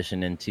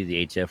transition into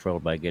the HF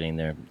world by getting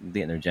their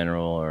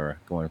general or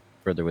going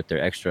further with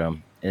their extra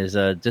is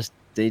just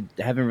they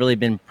haven't really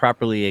been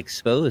properly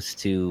exposed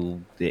to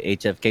the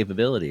HF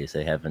capabilities.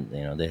 They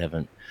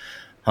haven't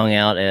hung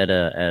out at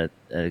a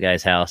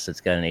guy's house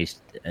that's got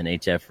an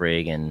HF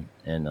rig and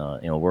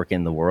work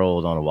in the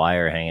world on a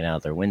wire hanging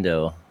out their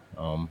window.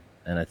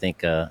 And I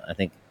think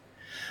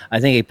I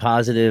think a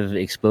positive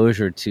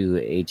exposure to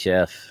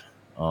HF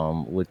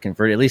would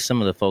convert at least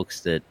some of the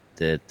folks that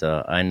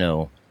I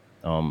know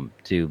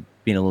to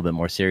being a little bit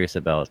more serious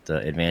about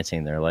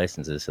advancing their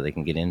licenses so they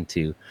can get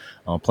into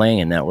playing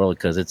in that world,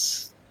 because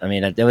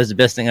that was the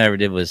best thing I ever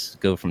did, was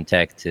go from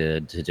tech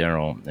to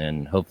general,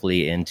 and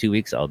hopefully in 2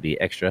 weeks I'll be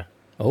extra.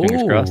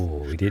 Fingers crossed.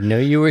 We didn't know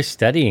you were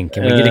studying.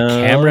 Can we get a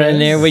camera in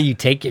there where you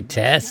take your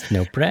test?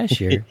 No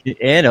pressure.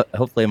 And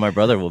hopefully my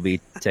brother will be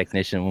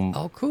technician.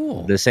 Oh,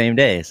 cool. The same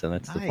day, so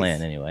that's Nice. the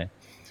plan anyway.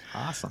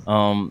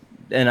 Awesome.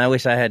 And I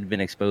wish I had been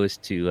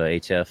exposed to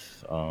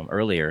HF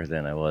earlier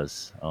than I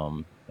was.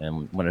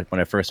 And when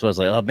I first was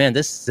like, oh man,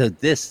 this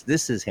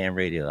is ham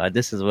radio.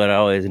 This is what I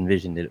always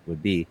envisioned it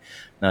would be,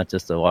 not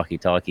just a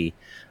walkie-talkie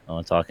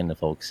talking to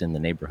folks in the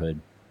neighborhood.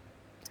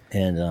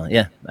 And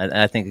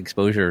I think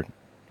exposure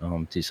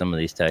to some of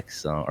these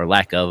techs, or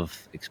lack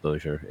of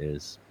exposure,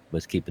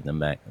 was keeping them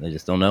back. They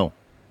just don't know.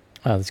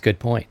 Oh, that's a good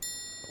point.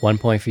 1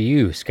 point for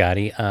you,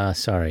 Scotty.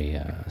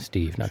 Sorry,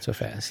 Steve, not so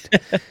fast.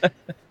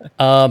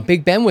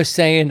 Big Ben was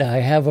saying, I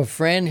have a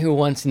friend who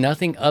wants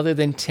nothing other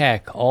than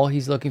tech. All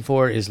he's looking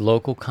for is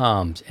local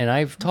comms. And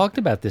I've talked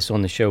about this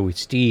on the show with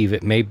Steve.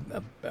 It may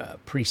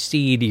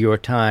precede your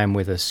time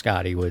with us,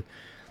 Scotty, with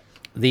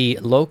the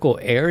local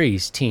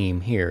Aries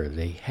team here.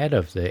 The head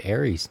of the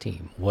Aries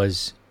team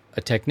was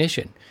a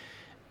technician.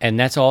 And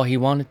that's all he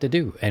wanted to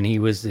do. And he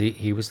was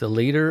the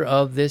leader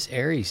of this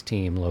Aries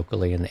team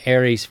locally. And the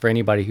Aries, for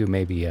anybody who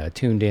may be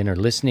tuned in or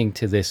listening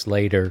to this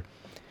later,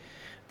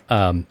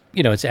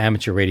 it's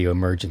Amateur Radio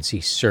Emergency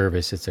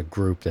Service. It's a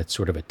group that's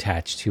sort of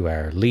attached to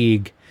our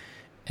league.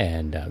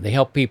 And they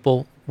help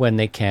people when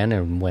they can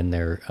and when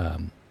they're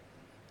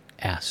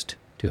asked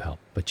to help.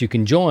 But you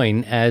can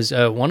join as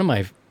one of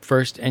my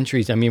first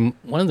entries. I mean,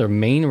 one of the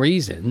main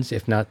reasons,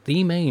 if not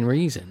the main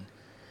reason,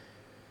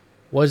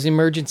 was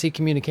emergency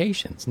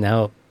communications.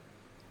 Now,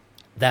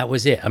 that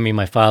was it. I mean,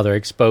 my father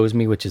exposed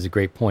me, which is a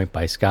great point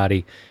by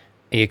Scotty.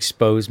 He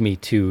exposed me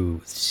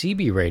to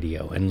CB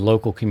radio and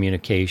local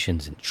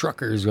communications and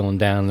truckers going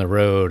down the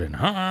road and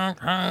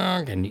honk,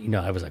 honk. And,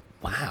 I was like,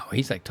 wow,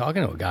 he's like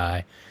talking to a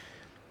guy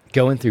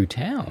going through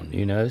town.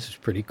 This is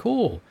pretty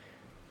cool.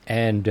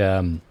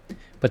 And,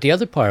 but the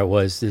other part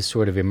was this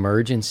sort of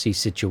emergency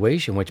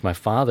situation, which my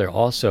father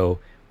also,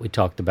 we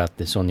talked about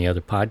this on the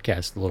other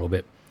podcast a little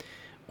bit.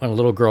 When a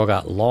little girl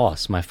got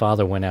lost, my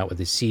father went out with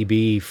his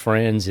CB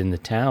friends in the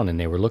town, and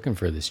they were looking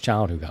for this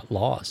child who got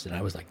lost. And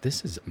I was like,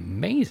 this is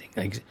amazing.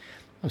 Like, I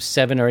was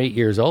 7 or 8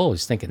 years old. I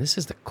was thinking, this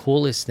is the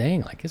coolest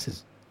thing. Like, this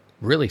is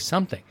really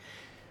something.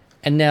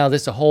 And now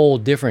there's a whole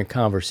different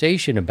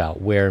conversation about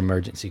where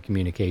emergency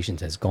communications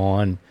has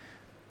gone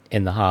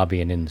in the hobby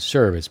and in the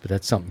service, but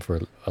that's something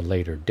for a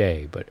later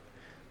day. But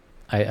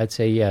I'd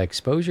say, yeah,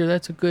 exposure,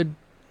 that's a good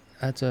one.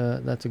 That's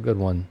a good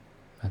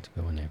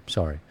one there.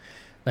 Sorry.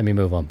 Let me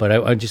move on. But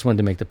I just wanted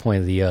to make the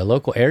point of the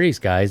local Aries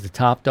guys, the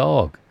top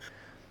dog,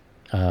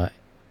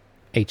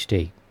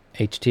 HT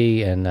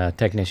and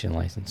technician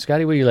license.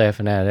 Scotty, what are you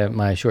laughing at?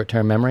 My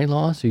short-term memory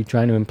loss? Are you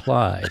trying to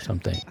imply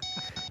something?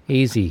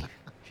 Easy,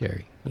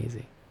 Sherry,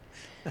 easy.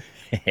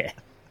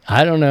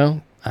 I don't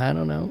know.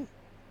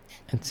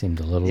 It seemed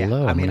a little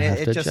low. I mean,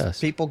 it just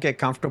adjust. People get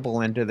comfortable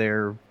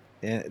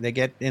they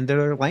get into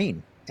their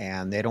lane,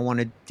 and they don't want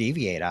to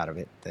deviate out of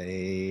it.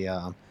 They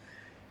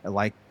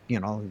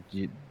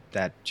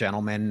that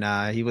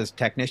gentleman, he was a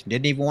technician,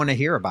 didn't even want to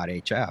hear about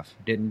HF.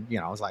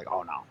 I was like,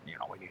 oh no, we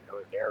know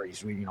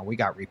Aries, we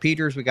got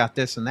repeaters, we got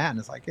this and that. And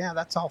it's like, yeah,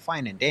 that's all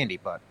fine and dandy.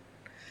 But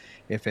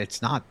if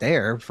it's not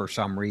there for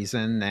some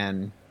reason,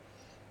 then,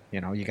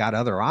 you got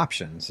other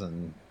options.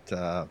 And,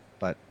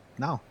 but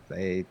no,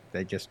 they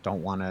just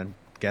don't want to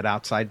get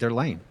outside their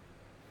lane.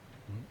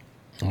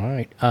 All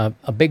right.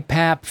 A Big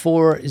Pap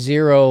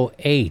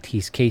 408.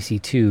 He's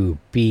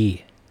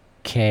KC2BK.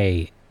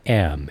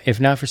 If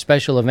not for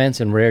special events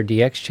and rare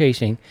DX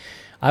chasing,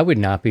 I would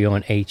not be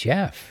on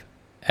HF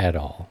at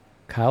all.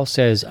 Kyle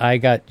says, I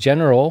got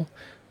general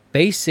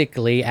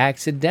basically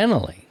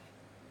accidentally,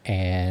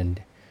 and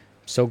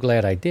I'm so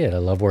glad I did. I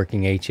love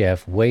working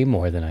HF way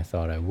more than I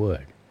thought I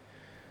would.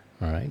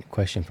 All right,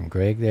 question from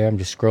Greg there. I'm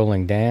just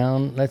scrolling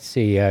down. Let's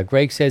see.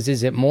 Greg says,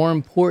 is it more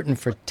important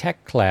for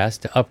tech class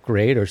to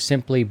upgrade or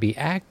simply be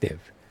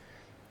active?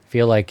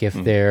 Feel like if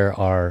they're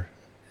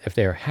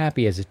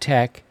happy as a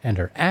tech and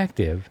are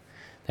active,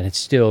 then it's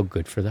still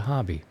good for the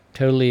hobby.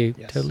 Totally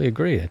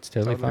agree. That's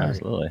totally fine.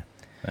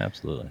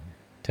 Absolutely.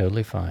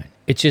 Totally fine.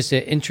 It's just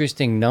an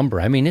interesting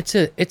number. I mean, it's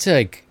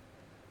like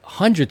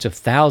hundreds of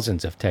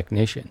thousands of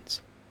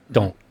technicians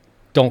don't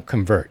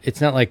convert.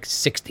 It's not like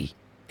 60.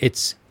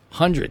 It's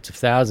hundreds of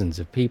thousands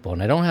of people,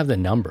 and I don't have the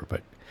number,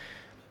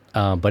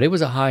 but it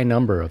was a high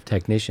number of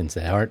technicians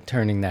that aren't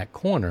turning that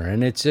corner,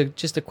 and it's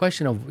just a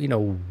question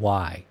of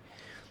why.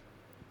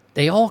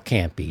 They all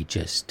can't be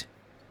just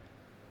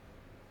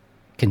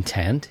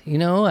content,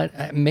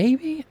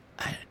 maybe.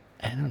 I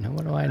don't know.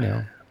 What do I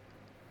know?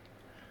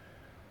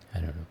 I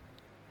don't know.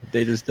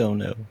 They just don't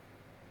know.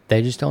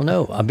 They just don't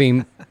know. I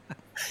mean,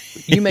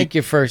 you make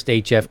your first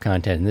HF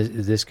content,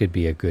 and this could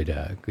be a good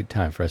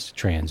time for us to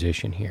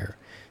transition here.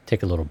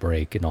 take a little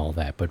break and all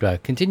that.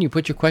 But continue,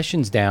 put your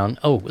questions down.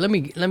 Oh, let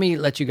me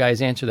let you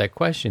guys answer that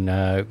question.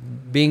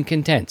 Being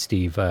content,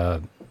 Steve.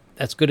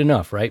 That's good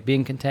enough, right?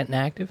 Being content and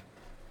active.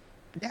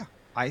 Yeah,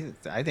 I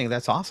think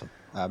that's awesome.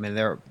 I mean,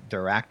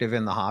 they're active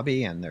in the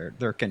hobby and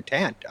they're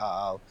content.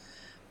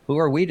 Who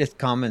are we to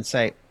come and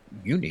say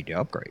you need to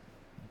upgrade?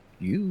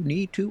 You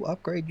need to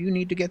upgrade. You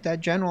need to get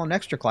that general and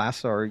extra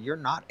class, or you're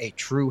not a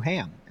true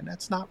ham, and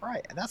that's not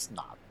right. That's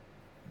not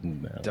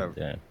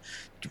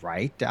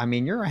right. I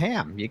mean, you're a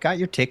ham. You got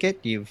your ticket.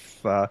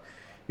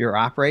 You're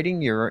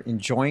operating. You're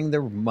enjoying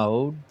the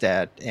mode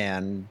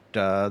and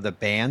the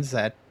bands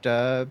that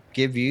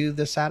give you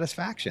the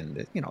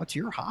satisfaction. It's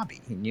your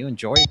hobby, and you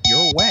enjoy it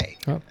your way.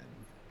 Oh.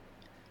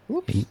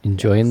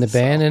 Enjoying the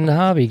band and the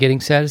hobby, getting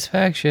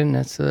satisfaction.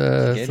 That's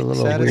a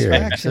little weird.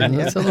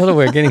 That's a little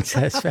weird. Getting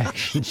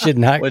satisfaction should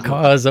not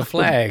cause a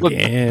flag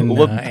in HR.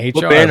 What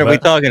band are we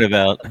talking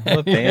about?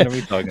 What band are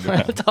we talking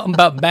about? We're talking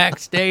about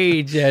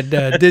backstage at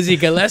Dizzy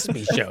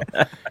Gillespie show.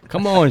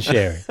 Come on,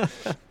 Sherry.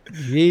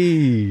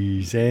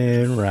 Jeez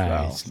and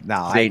rice.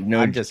 Well,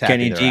 I'm just happy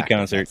Kenny G active.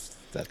 concert.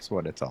 That's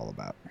what it's all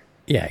about.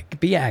 Yeah,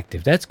 be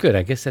active. That's good.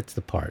 I guess that's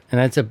the part. And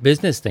that's a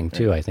business thing,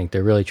 too. I think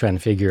they're really trying to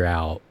figure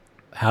out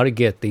how to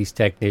get these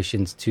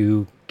technicians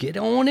to get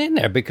on in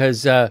there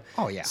because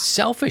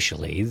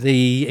selfishly,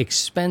 the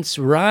expense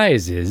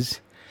rises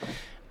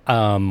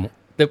that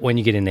when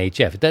you get an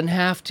HF. It doesn't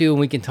have to, and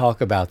we can talk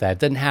about that. It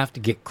doesn't have to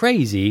get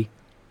crazy,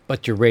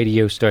 but your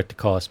radios start to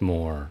cost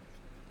more.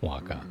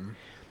 Waka.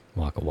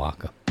 Waka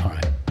waka. All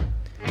right.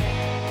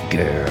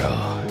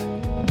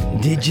 Girl.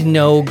 Did you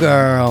know,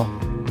 girl?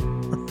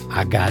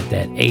 I got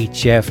that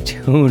HF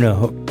tuner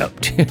hooked up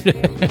to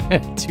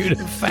the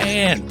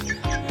fan.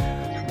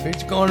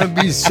 It's gonna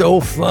be so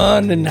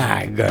fun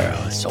tonight, girl.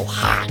 It's so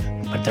hot.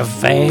 But the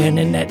fan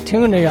and that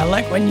tuner, I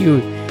like when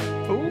you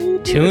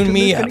tune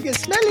me up. It's gonna get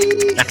smelly.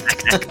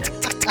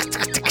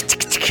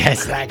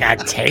 It's like a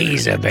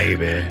taser,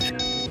 baby.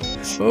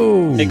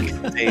 Ooh.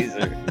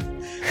 Taser.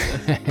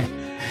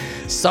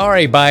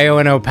 Sorry,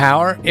 Bio&O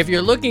Power. If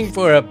you're looking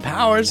for a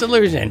power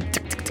solution,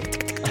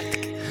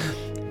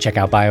 check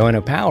out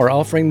Bio&O Power,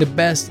 offering the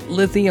best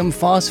lithium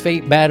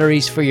phosphate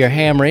batteries for your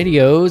ham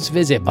radios.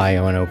 Visit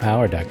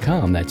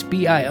bionopower.com. That's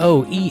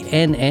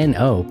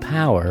BIOENNO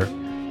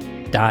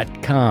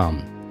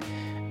power.com.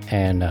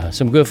 And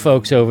some good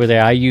folks over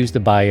there. I use the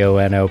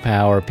Bio&O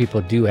Power. People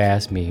do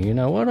ask me, I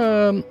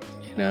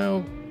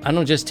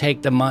don't just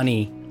take the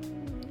money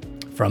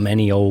from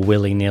any old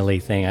willy-nilly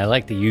thing. I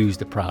like to use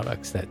the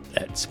products that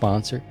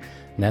sponsor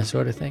and that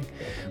sort of thing.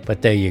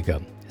 But there you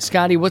go.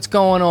 Scotty, what's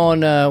going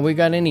on? We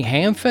got any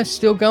Hamfest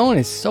still going?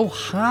 It's so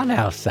hot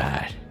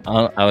outside.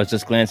 I was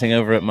just glancing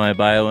over at my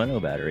Bio&O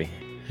battery.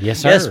 Yes,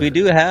 sir. Yes, we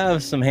do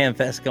have some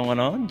Hamfest going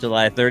on.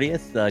 July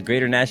 30th,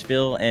 Greater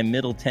Nashville and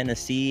Middle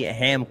Tennessee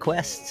Ham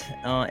Quest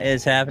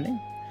is happening.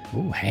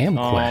 Ooh, Ham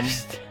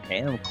Quest.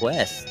 Ham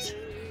Quest.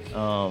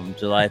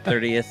 July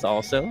 30th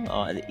also.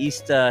 The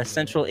East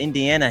Central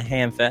Indiana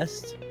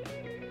Hamfest.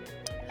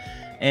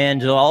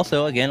 And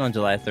also, again, on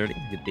July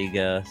 30th, the big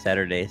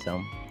Saturday,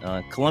 so...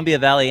 Columbia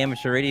Valley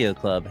Amateur Radio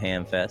Club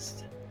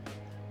Hamfest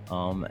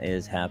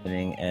is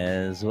happening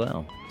as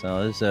well.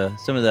 So there's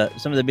some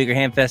of the bigger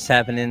Hamfests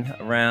happening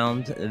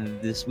around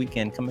this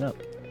weekend coming up.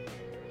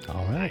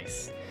 All right.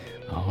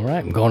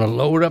 I'm going to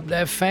load up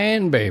that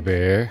fan,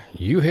 baby.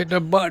 You hit the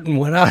button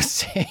when I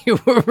say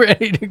we're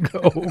ready to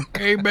go.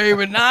 Okay,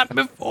 baby? Not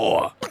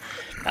before.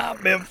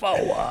 Not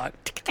before.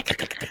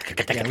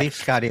 Yeah, leave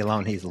Scotty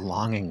alone. He's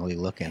longingly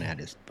looking at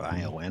his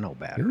Bio&O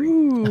battery.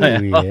 Ooh,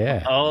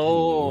 yeah.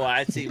 Oh,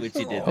 I see what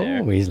you did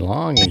there. Oh, he's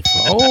longing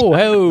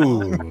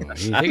for.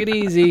 Take it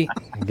easy.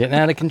 Getting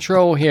out of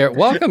control here.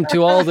 Welcome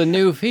to all the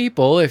new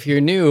people. If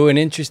you're new and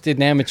interested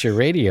in amateur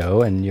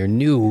radio and you're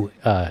new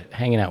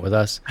hanging out with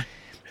us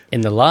in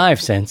the live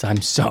sense,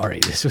 I'm sorry.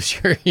 This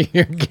was your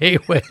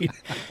gateway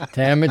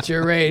to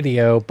amateur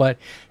radio. But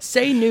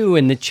say new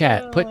in the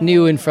chat. Put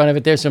new in front of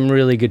it. There's some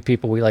really good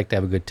people. We like to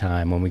have a good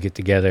time when we get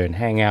together and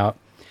hang out.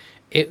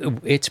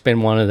 It's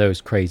been one of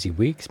those crazy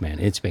weeks, man.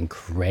 It's been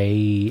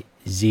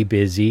crazy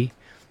busy.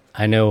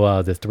 I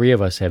know the three of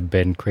us have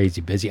been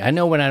crazy busy. I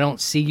know when I don't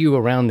see you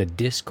around the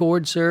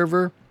Discord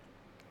server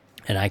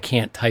and I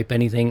can't type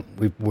anything,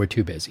 we're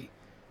too busy.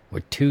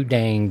 We're too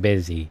dang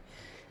busy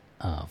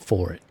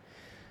for it.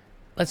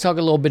 Let's talk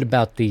a little bit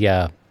about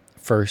the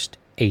first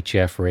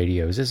HF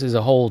radios. This is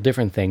a whole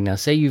different thing. Now,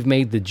 say you've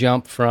made the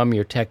jump from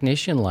your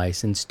technician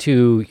license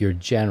to your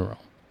general.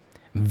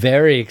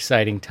 Very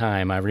exciting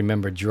time. I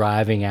remember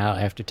driving out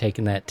after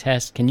taking that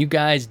test. Can you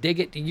guys dig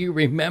it? Do you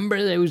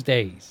remember those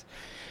days?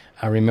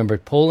 I remember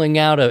pulling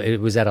out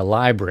it was at a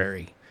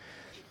library,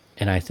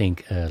 and I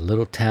think a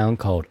little town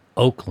called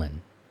Oakland,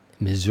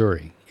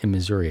 Missouri. In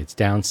Missouri, it's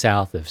down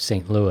south of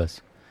St.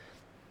 Louis.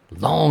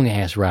 Long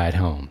ass ride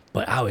home,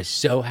 but I was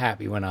so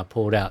happy when I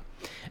pulled out.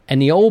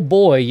 And the old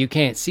boy, you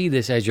can't see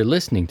this as you're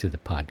listening to the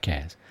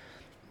podcast.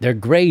 They're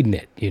grading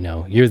it,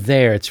 You're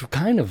there. It's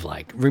kind of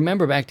like,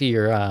 remember back to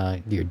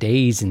your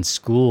days in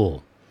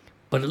school.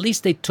 But at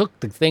least they took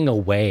the thing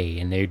away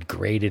and they'd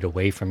grade it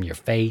away from your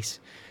face.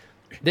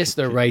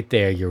 they're right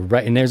there. You're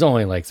right. And there's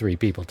only like 3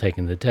 people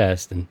taking the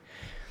test. And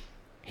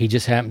he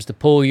just happens to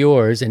pull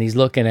yours and he's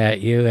looking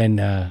at you and,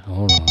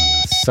 hold on.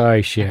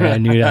 Sorry, Sharon. I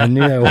knew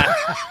that.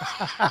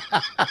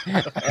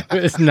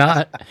 It was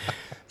not.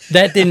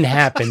 That didn't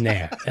happen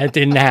there. That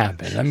didn't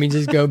happen. Let me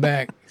just go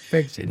back,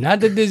 fix it. Not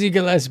the Dizzy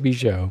Gillespie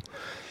show.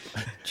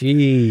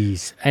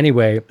 Jeez.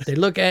 Anyway, they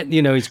look at,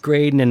 he's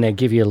grading and they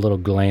give you a little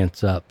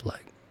glance up,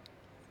 like,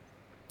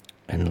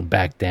 and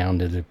back down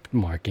to the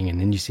marking. And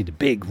then you see the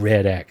big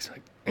red X,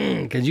 like,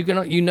 because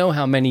you know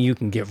how many you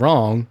can get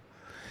wrong.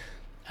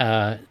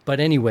 But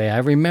anyway, I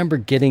remember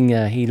getting,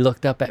 he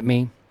looked up at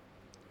me,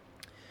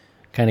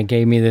 kind of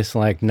gave me this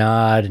like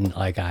nod and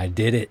like I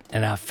did it.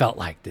 And I felt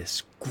like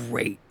this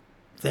great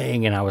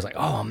thing. And I was like,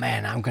 oh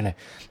man, I'm going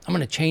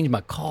to change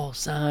my call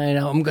sign.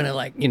 I'm going to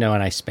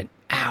and I spent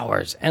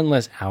hours,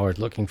 endless hours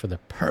looking for the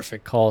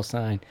perfect call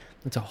sign.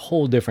 It's a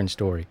whole different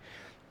story.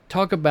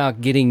 Talk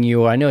about getting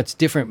I know it's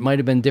different, might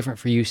have been different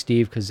for you,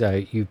 Steve, because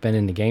you've been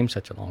in the game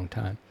such a long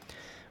time.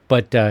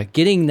 But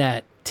getting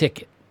that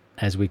ticket,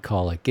 as we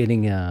call it,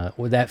 getting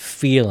with that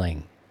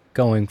feeling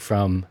going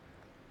from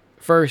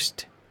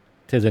first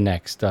to the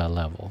next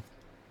level.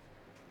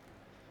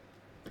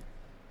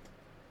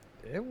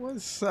 It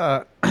was,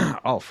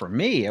 for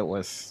me, it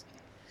was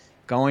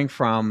going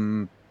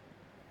from,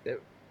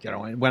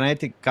 when I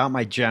got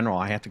my general,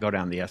 I had to go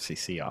down to the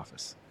FCC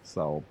office.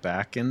 So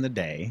back in the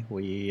day,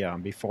 we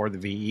before the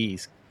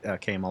VEs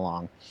came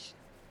along,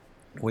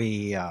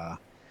 we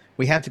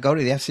had to go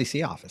to the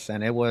FCC office,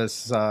 and it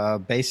was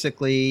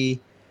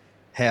basically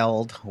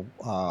held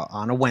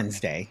on a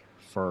Wednesday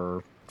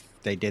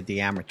they did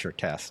the amateur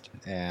test.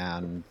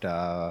 And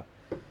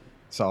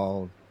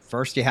so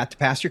first you had to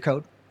pass your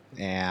code.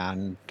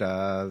 And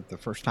the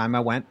first time I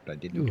went, I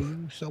didn't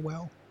do so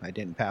well. I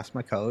didn't pass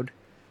my code.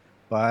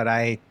 But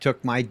I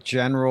took my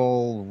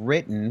general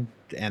written,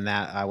 and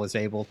that I was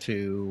able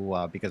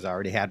to, because I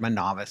already had my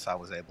novice, I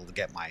was able to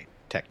get my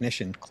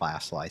technician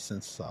class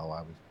license. So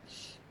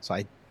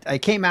I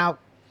came out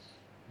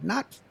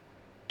not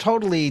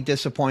totally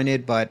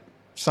disappointed, but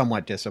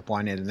somewhat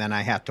disappointed. And then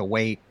I had to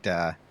wait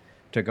to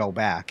go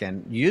back.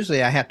 And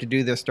usually I have to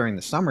do this during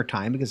the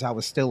summertime because I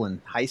was still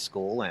in high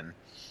school, and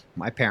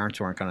my parents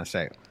weren't going to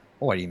say,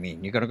 well, what do you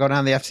mean? You're going to go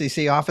down to the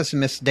FCC office and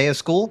miss a day of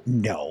school?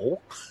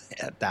 No,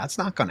 that's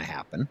not going to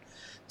happen.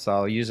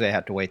 So usually I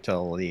have to wait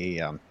till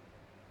the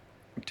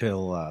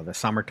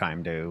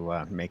summertime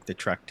to make the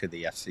trek to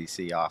the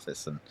FCC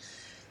office. And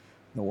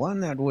the one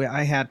that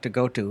I had to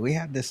go to, we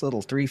had this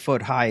little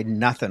 3-foot high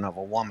nothing of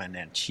a woman,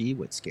 and she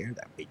would scare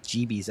the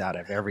bejeebies out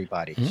of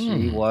everybody.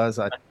 She was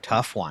a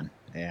tough one.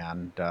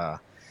 And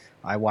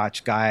I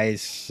watched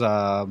guys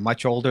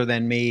much older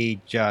than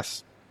me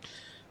just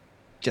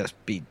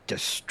be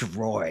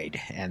destroyed,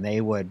 and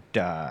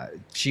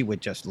she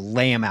would just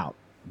lay them out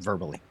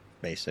verbally,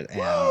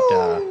 basically.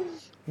 And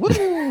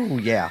woo,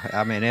 yeah,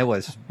 I mean, it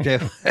was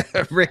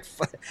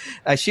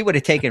she would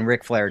have taken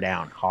Ric Flair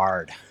down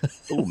hard.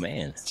 Oh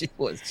man, she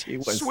was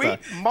sweet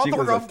mother she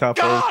was of a tough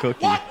God, old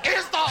cookie. what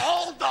is the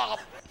holdup?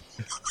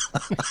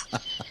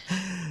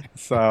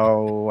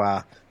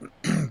 So,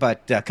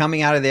 but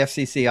coming out of the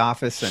FCC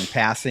office and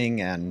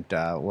passing and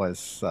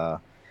was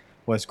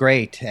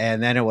great.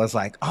 And then it was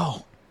like,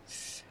 oh,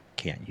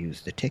 can't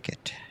use the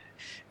ticket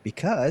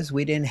because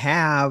we didn't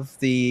have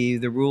the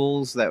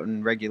rules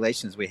and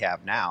regulations we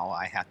have now.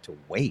 I had to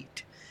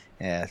wait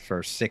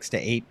for 6 to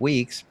 8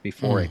 weeks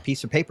before a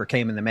piece of paper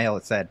came in the mail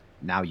that said,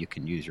 now you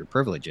can use your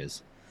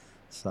privileges.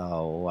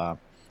 So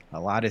a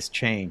lot has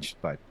changed,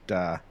 but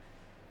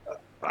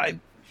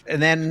and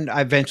then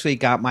I eventually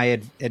got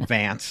my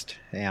advanced,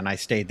 and I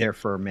stayed there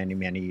for many,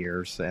 many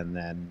years, and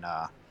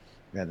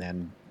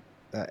then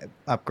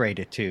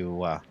upgraded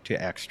to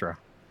extra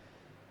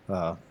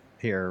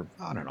here.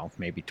 I don't know,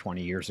 maybe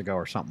 20 years ago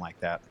or something like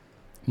that.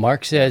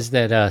 Mark says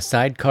that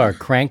Sidecar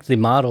cranked the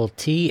Model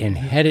T and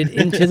headed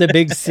into the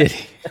big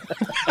city.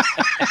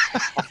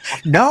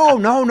 No,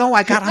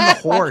 I got on the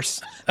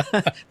horse.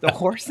 The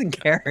horse and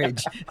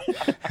carriage.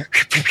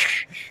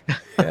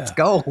 Let's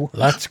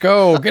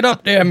go. Get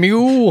up there,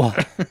 mule.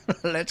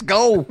 Let's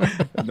go.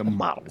 The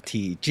Model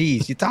T.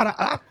 Jeez, you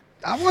thought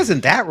I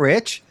wasn't that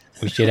rich.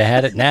 We should have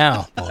had it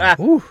now.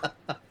 Boy.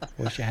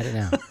 Wish I had it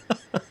now.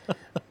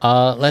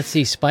 Let's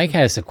see. Spike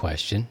has a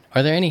question.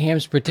 Are there any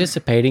hams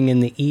participating in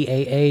the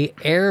EAA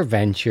Air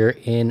Venture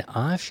in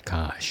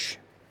Oshkosh?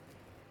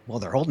 Well,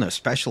 they're holding a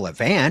special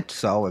event,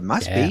 so it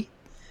must be.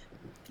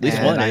 At least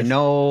And one I is.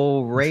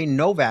 know Ray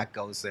Novak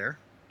goes there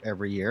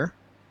every year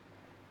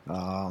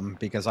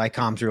because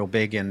ICOM's real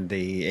big in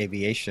the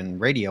aviation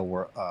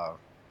radio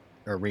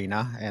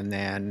arena. And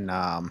then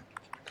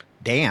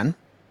Dan,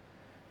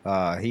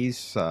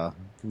 he's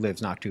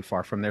lives not too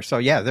far from there. So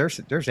yeah,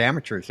 there's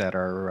amateurs that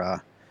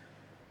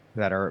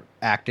are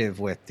active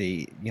with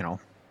the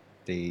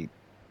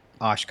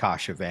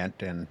Oshkosh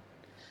event,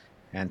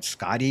 and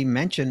Scotty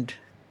mentioned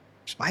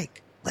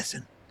Spike.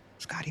 Listen,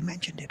 Scotty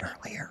mentioned it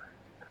earlier.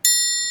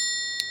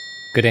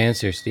 Good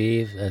answer,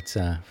 Steve. That's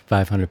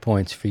 500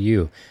 points for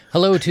you.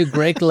 Hello to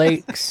Great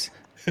Lakes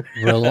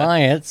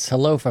Reliance.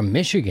 Hello from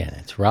Michigan.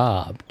 It's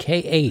Rob.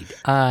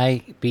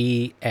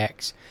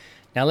 K8IBX.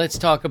 Now let's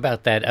talk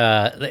about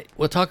that.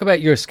 We'll talk about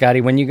your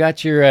Scotty. When you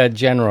got your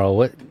general,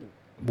 what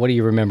do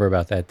you remember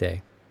about that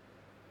day?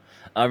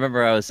 I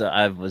remember I was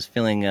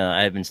feeling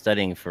I had been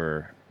studying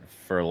for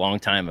a long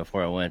time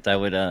before I went. I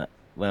would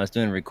when I was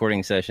doing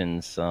recording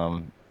sessions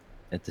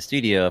at the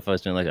studio, if I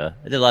was doing I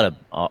did a lot of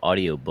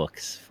audio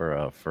books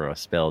for a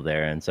spell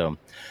there, and so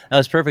that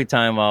was perfect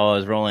time while I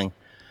was rolling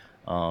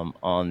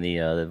on the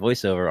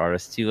voiceover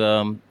artist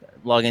to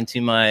log into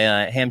my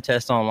Ham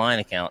Test Online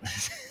account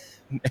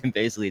and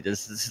basically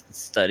just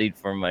studied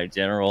for my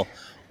general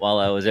while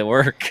I was at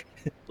work.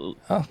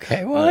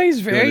 Okay, well,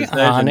 he's very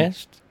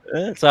honest.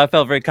 So I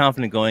felt very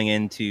confident going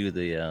into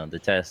the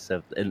test.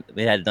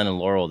 We had it done in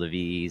Laurel, the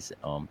VEs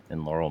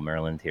in Laurel,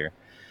 Maryland here.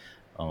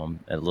 At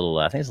a little,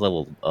 I think it's a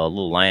little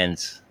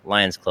Lions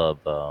Club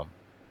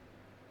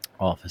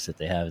office that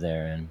they have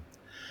there, and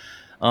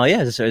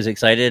yeah, just I was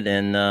excited,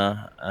 and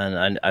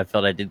I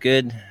felt I did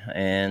good,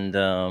 and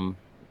I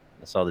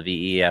saw the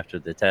VE after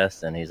the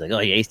test, and he's like, "Oh,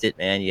 you aced it,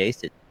 man! You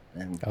aced it!"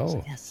 And I was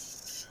like,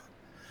 yes.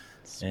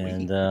 Sweet.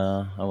 And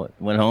I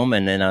went home,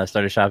 and then I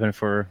started shopping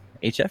for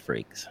HF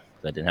rigs.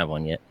 I didn't have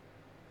one yet.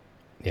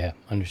 Yeah,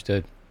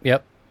 understood.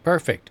 Yep,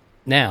 perfect.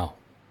 Now,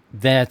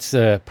 that's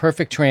a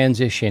perfect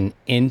transition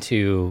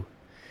into,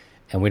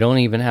 and we don't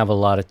even have a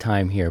lot of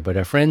time here, but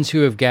our friends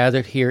who have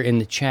gathered here in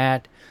the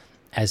chat,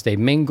 as they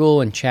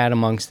mingle and chat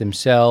amongst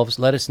themselves,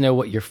 let us know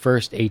what your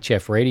first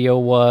HF radio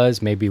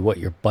was, maybe what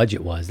your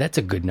budget was. That's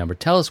a good number.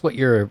 Tell us what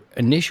your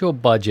initial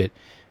budget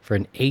for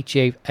an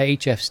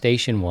HF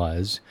station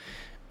was.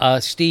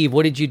 Steve,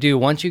 what did you do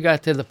once you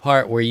got to the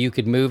part where you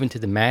could move into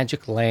the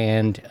magic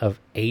land of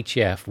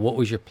HF? What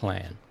was your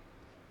plan?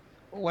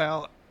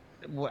 Well,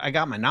 I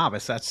got my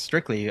novice. That's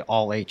strictly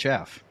all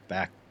HF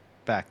back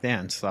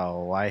then.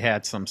 So I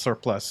had some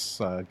surplus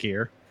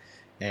gear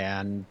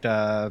and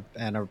a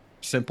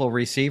simple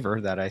receiver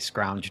that I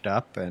scrounged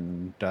up,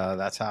 and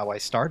that's how I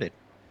started.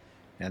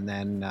 And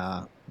then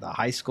the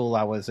high school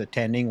I was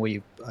attending,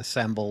 we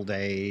assembled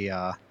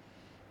an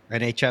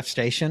HF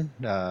station.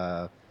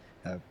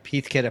 A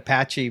Heathkit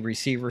Apache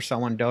receiver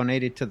someone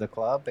donated to the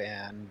club,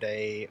 and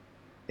a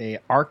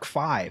ARC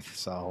 5.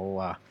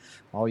 So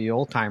all you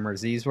old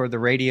timers, these were the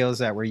radios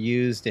that were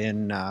used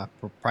in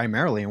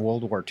primarily in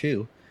World War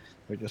II.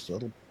 They're just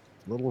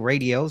little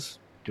radios,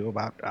 do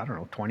about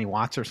 20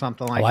 watts or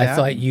something like that. I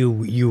thought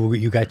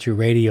you got your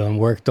radio and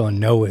worked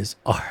on Noah's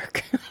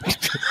Ark.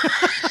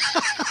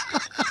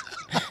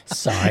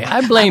 Sorry,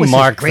 I blame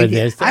Mark for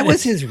this. I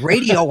was his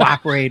radio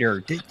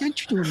operator.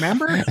 Didn't you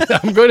remember?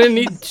 I'm going to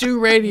need 2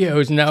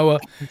 radios, Noah.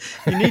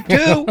 You need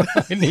 2.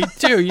 You need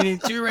 2. You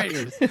need 2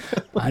 radios.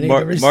 I need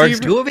a receiver.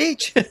 Mark's 2 of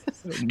each. 2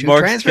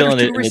 Mark's killing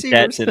it in the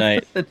chat receivers.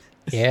 tonight.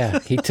 Yeah,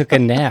 he took a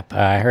nap.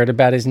 I heard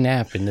about his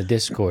nap in the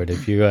Discord.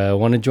 If you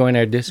want to join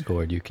our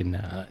Discord, you can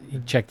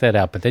check that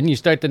out. But then you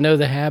start to know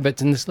the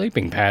habits and the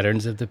sleeping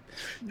patterns of the.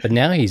 But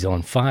now he's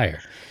on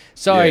fire.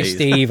 Sorry, Yeah,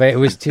 Steve. It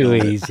was too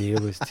easy. It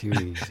was too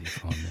easy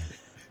for me.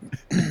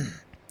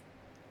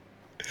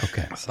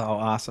 Okay. So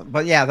awesome.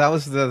 But yeah, that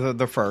was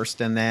the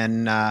first, and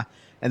then I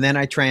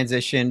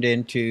transitioned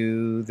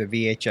into the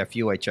VHF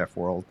UHF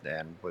world,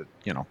 and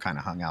kind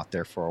of hung out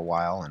there for a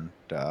while,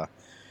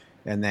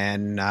 and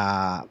then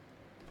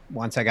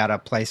once I got a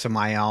place of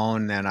my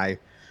own, then I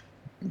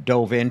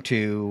dove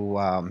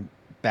into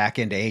back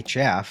into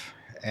HF,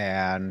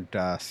 and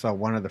so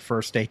one of the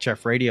first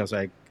HF radios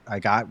I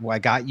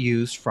got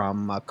used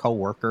from a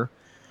coworker.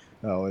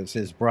 It was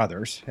his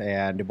brother's,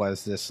 and it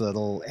was this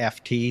little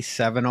FT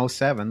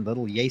 707,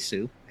 little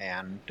Yaesu,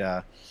 and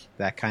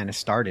that kind of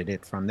started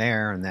it from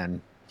there. And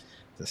then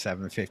the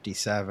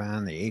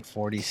 757, the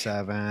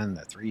 847,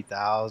 the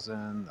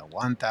 3000, the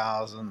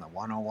 1000, the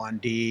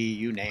 101D,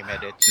 you name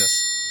it. It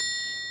just,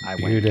 I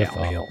went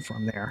downhill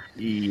from there.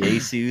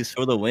 Yaesu's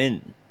for the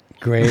win.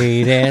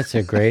 Great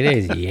answer. Great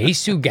answer.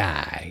 Yaesu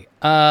guy.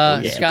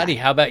 Scotty,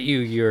 how about you?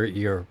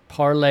 Your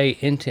parlay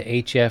into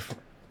HF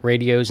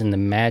radios and the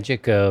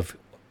magic of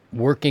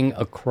working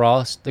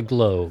across the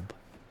globe.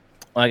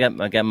 Well, I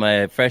got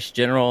my fresh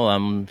general.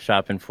 I'm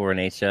shopping for an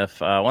HF.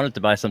 I wanted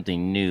to buy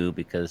something new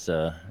because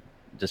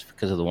just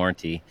because of the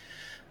warranty,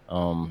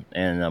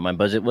 and my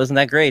budget wasn't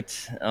that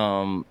great.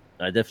 I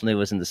definitely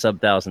was in the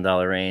sub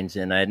 $1,000 range,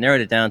 and I had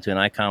narrowed it down to an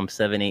ICOM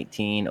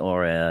 718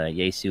 or a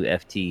Yaesu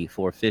FT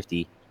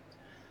 450.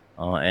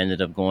 I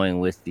ended up going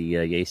with the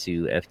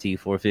Yaesu FT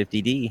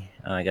 450D.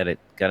 I got it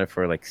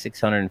for like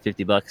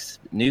 $650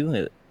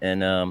 new,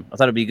 and I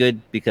thought it'd be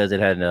good because it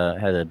had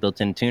a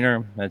built-in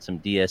tuner, had some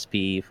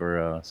DSP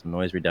for some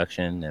noise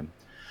reduction and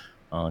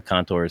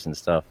contours and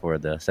stuff. Where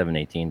the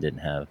 718 didn't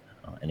have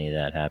any of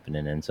that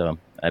happening, and so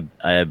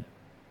I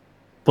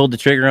pulled the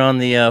trigger on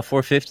the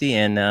 450,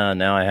 and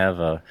now I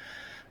have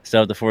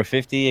still have the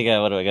 450.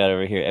 What do I got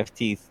over here?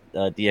 FT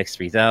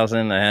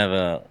DX3000. I have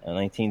a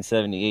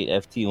 1978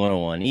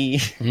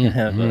 FT101E. I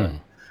have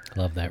a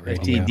love that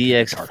radio. FT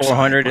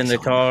DX400 in the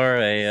car,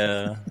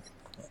 a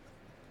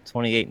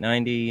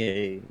 2890,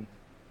 a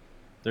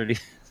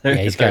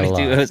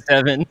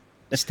 3207.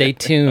 Stay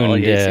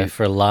tuned yeah,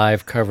 for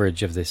live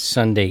coverage of this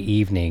Sunday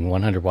evening,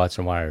 100 Watts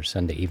and Wire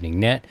Sunday Evening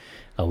Net.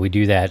 We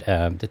do that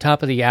the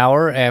top of the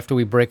hour after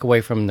we break away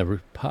from the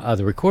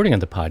recording of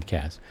the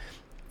podcast.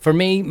 For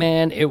me,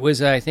 man,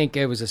 I think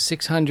it was a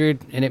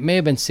 600, and it may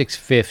have been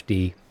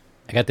 650.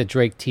 I got the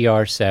Drake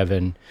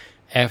TR7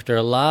 after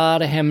a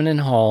lot of hemming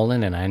and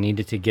hawing, and I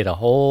needed to get a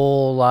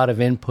whole lot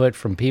of input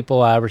from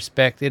people I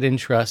respected and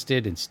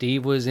trusted, and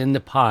Steve was in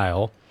the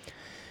pile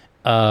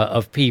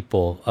of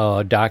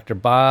people. Dr.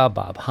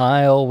 Bob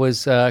Heil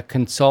was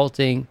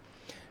consulting.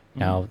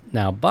 Now,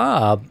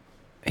 Bob,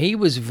 he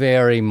was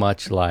very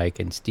much like,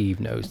 and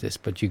Steve knows this,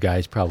 but you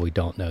guys probably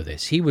don't know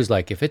this. He was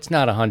like, if it's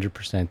not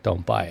 100%,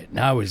 don't buy it. And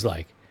I was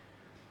like,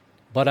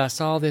 but I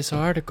saw this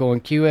article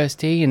in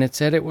QST, and it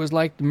said it was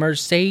like the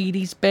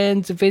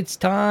Mercedes-Benz of its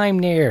time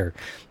there.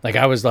 Like,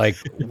 I was like,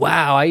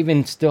 wow, I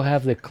even still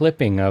have the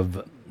clipping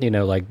of,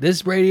 like,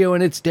 this radio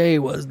in its day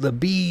was the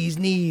bee's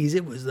knees.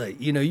 It was like,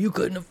 you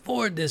couldn't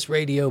afford this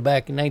radio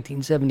back in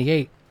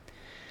 1978.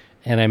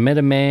 And I met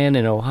a man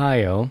in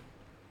Ohio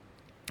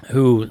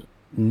who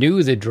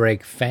knew the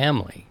Drake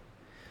family.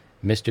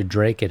 Mr.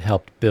 Drake had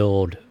helped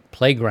build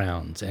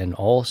playgrounds and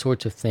all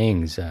sorts of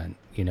things,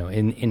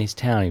 in his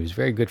town. He was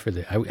very good for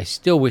I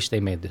still wish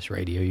they made this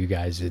radio, you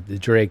guys. The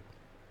Drake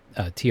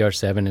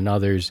TR7 and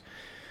others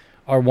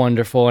are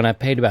wonderful, and I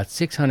paid about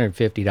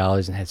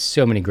 $650 and had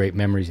so many great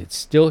memories. It's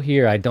still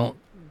here. I don't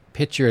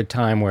picture a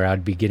time where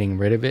I'd be getting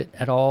rid of it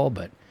at all,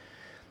 but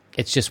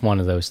it's just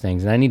one of those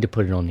things, and I need to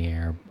put it on the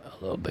air a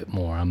little bit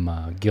more.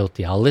 I'm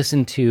guilty. I'll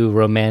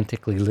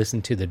romantically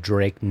listen to the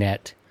Drake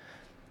net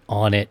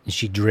on it, and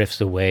she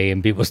drifts away,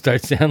 and people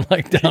start sounding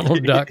like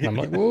Donald Duck, and I'm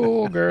like,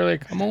 whoa, girlie,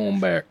 come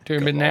on back to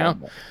me now.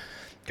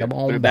 Come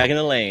on Put it back in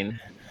the lane.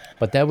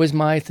 But that was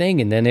my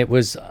thing, and then it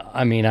was,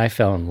 I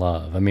fell in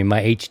love.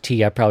 My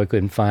HT, I probably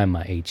couldn't find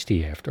my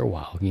HT after a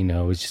while.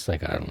 It was just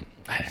like, I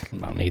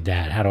don't need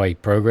that. How do I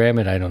program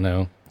it? I don't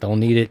know. Don't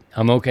need it.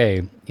 I'm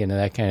okay.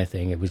 That kind of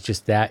thing. It was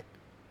just that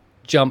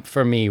jump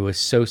for me was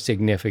so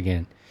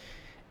significant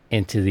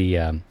into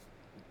the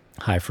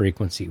high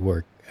frequency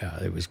work.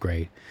 It was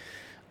great.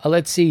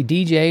 Let's see,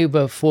 DJ,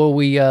 before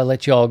we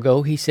let you all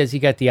go, he says he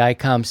got the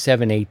ICOM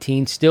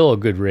 718, still a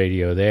good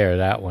radio there,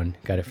 that one.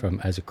 Got it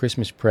as a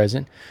Christmas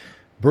present.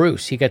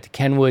 Bruce, he got the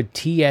Kenwood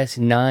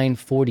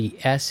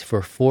TS940S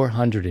for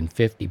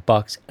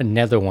 $450.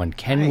 Another one,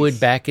 Kenwood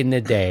back in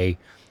the day.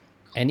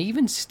 And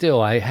even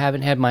still, I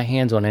haven't had my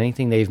hands on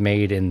anything they've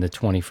made in the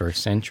 21st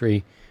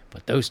century.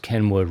 But those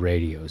Kenwood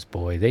radios,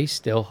 boy, they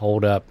still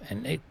hold up,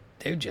 and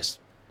they're just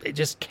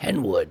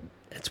Kenwood.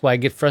 That's why I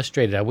get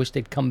frustrated. I wish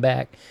they'd come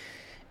back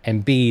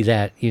and be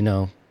that,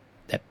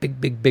 that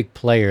big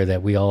player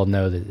that we all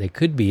know that they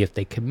could be if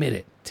they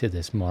committed to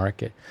this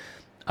market.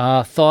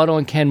 Thought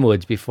on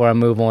Kenwoods before I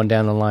move on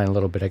down the line a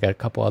little bit. I got a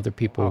couple other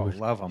people. Oh,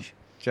 love them.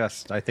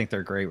 I think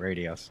they're great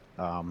radios.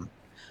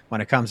 When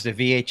it comes to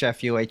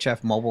VHF,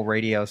 UHF mobile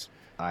radios,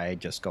 I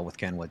just go with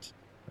Kenwoods.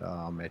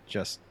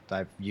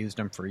 I've used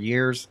them for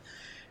years,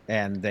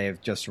 and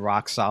they've just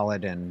rock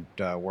solid and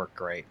work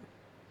great.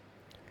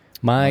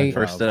 My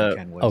first, go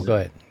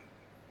ahead.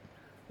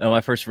 No,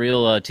 my first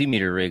real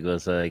 2-meter rig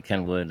was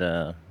Kenwood,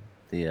 the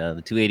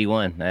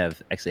 281. I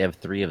have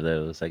 3 of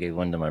those. I gave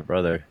one to my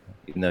brother,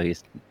 even though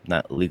he's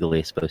not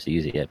legally supposed to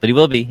use it yet, but he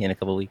will be in a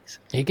couple weeks.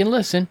 He can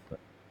listen.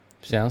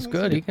 Sounds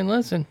good. He can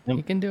listen. Yep.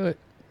 He can do it.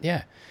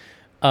 Yeah.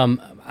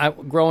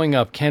 Growing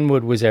up,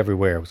 Kenwood was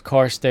everywhere. It was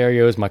car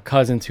stereos. My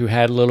cousins who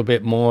had a little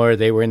bit more,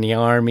 they were in the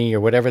Army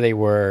or whatever they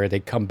were,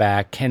 they'd come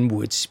back.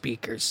 Kenwood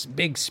speakers,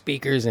 big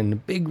speakers,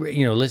 and big,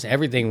 listen,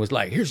 everything was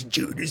like, here's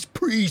Judas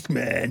Priest,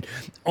 man.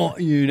 Oh,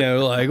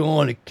 like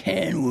on a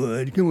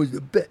Kenwood. Kenwood's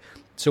the best.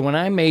 So when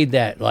I made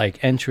that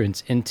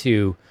entrance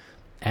into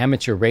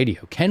amateur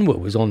radio, Kenwood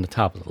was on the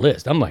top of the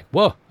list. I'm like,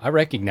 whoa, I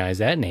recognize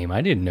that name.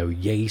 I didn't know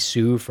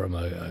Yaesu from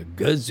a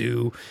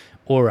Gazoo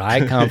or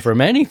Icon from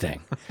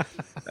anything.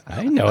 I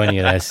didn't know any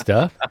of that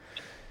stuff.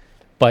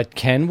 But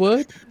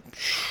Kenwood,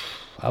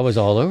 I was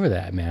all over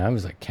that, man. I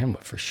was like,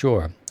 Kenwood for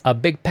sure.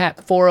 Big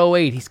Pat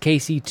 408, he's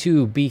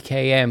KC2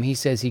 BKM. He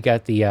says he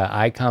got the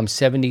ICOM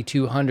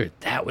 7200.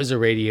 That was a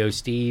radio,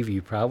 Steve.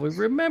 You probably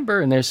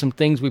remember, and there's some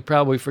things we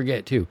probably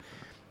forget too.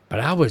 But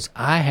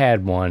I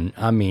had one,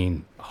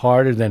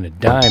 harder than a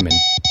diamond.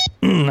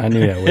 I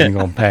knew that wasn't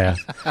going to pass.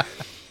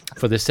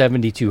 For the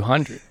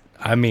 7200.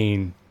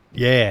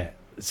 Yeah.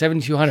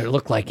 7200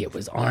 looked like it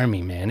was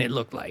Army, man. It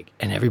looked like,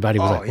 and everybody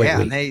was like, wait.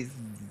 And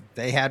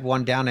they had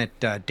one down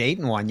at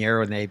Dayton one year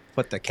when they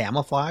put the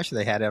camouflage.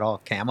 They had it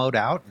all camoed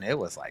out, and it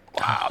was like,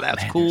 wow,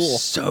 that's cool.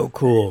 So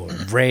cool.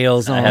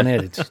 Rails on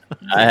it.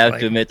 I have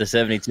to admit, the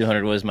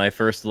 7200 was my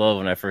first love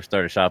when I first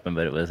started shopping,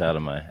 but it was out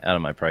of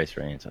my price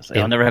range. I was like,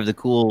 I'll never have the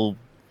cool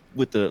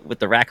with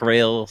the rack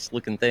rails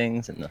looking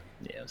things, and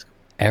it was cool.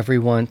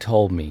 Everyone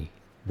told me,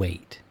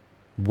 wait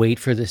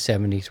for the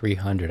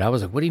 7300. I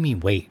was like, what do you mean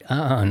wait?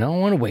 I don't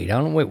want to wait. I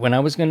don't wait. When I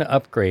was going to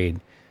upgrade,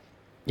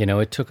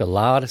 it took a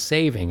lot of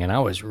saving, and I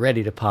was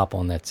ready to pop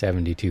on that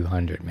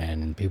 7200,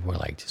 man. And people were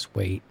like, just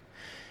wait.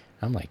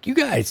 I'm like, you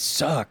guys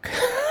suck.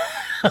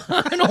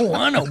 I don't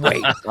want to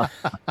wait.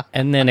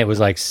 And then it was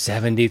like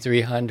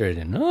 7,300,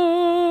 and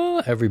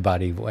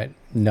everybody went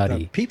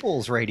nutty. The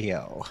People's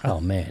Radio. Oh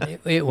man,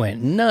 it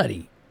went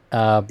nutty.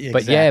 But yeah,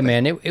 Exactly.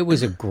 man, it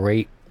was a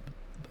great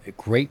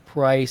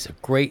price, a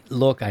great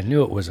look. I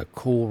knew it was a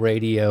cool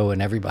radio,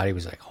 and everybody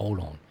was like, hold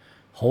on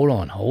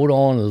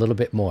a little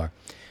bit more.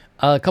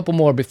 A couple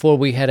more before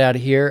we head out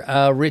of here.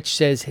 Rich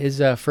says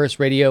his first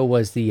radio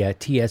was the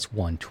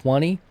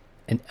TS-120,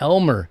 and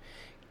Elmer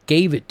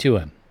gave it to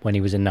him when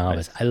he was a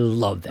novice. Nice. I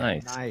love that.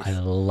 Nice. Nice. I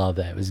love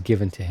that. It was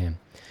given to him.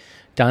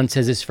 Don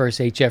says his first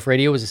HF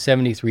radio was a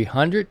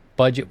 7300.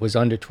 Budget was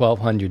under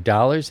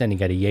 $1,200, and he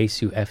got a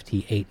Yaesu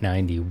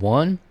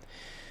FT891.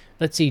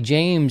 Let's see,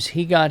 James,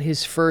 he got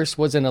his first,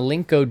 was an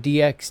Alinco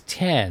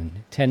DX10,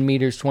 10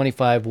 meters,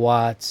 25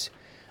 watts,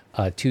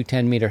 two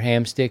 10-meter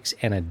ham sticks,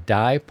 and a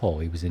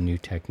dipole. He was a new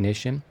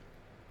technician.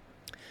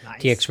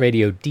 Nice. TX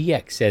Radio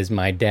DX says,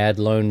 my dad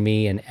loaned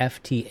me an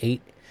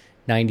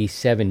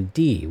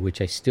FT897D, which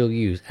I still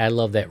use. I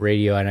love that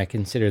radio, and I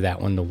consider that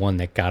one the one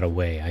that got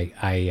away.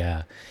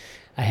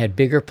 I had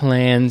bigger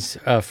plans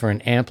for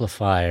an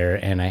amplifier,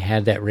 and I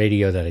had that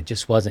radio that I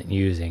just wasn't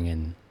using,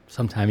 and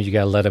sometimes you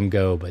got to let them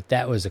go, but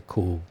that was a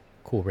cool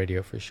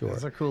radio for sure.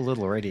 Those are cool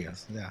little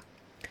radios. Yeah.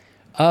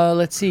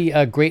 Let's see.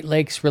 Great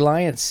Lakes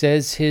Reliance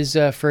says his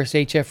first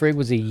HF rig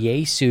was a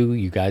Yaesu.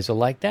 You guys will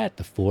like that.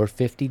 The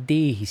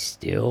 450D. He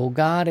still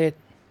got it.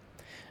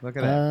 Look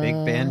at that.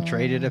 Big Ben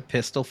traded a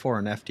pistol for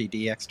an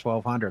FTDX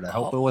 1200. I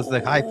hope it was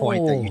the high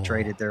point that you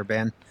traded there,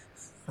 Ben.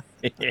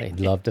 I'd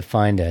love to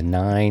find a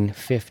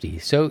 950.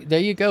 So there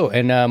you go.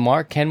 And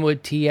Mark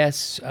Kenwood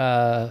TS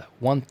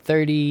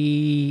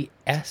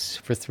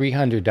 130S for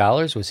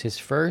 $300 was his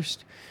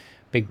first.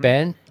 Big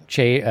Ben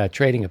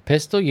trading a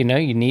pistol. You know,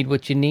 you need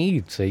what you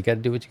need, so you got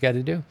to do what you got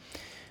to do.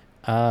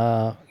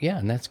 Yeah,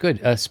 and that's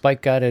good.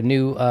 Spike got a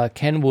new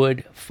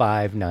Kenwood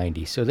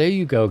 590. So there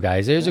you go,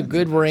 guys. There's a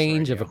good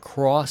range of a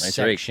cross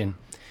section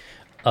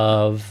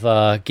of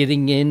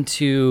getting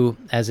into,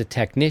 as a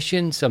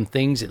technician, some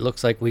things it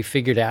looks like we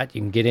figured out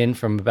you can get in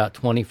from about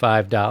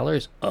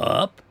 $25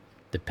 up,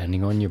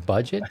 depending on your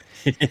budget.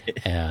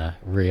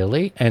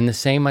 Really. And the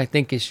same, I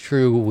think, is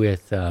true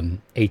with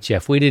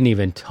HF. We didn't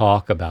even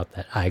talk about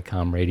that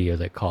ICOM radio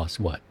that costs,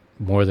 what,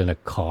 more than a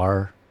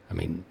car? I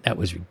mean, that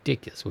was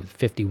ridiculous with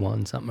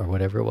 51 something or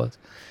whatever it was.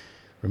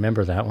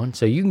 Remember that one?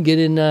 So you can get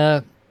in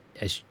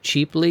as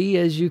cheaply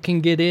as you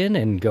can get in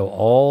and go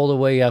all the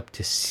way up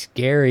to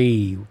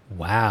scary,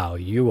 wow,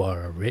 you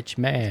are a rich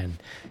man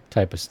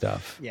type of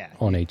stuff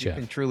on HF. You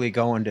can truly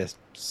go into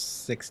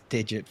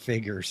 6-digit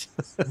figures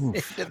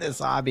into this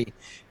hobby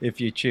if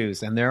you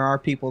choose. And there are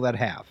people that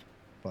have.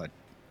 But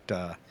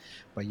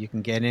you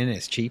can get in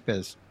as cheap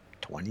as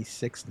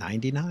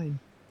 $26.99.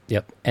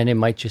 Yep, and it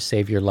might just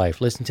save your life.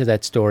 Listen to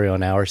that story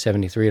on Hour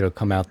 73. It'll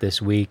come out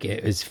this week.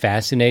 It is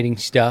fascinating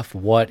stuff,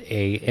 what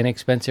a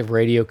inexpensive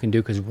radio can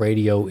do, because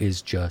radio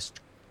is just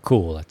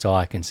cool. That's all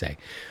I can say.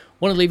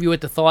 Want to leave you with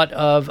the thought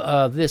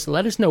of this.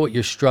 Let us know what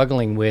you're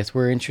struggling with.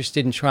 We're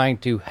interested in trying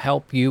to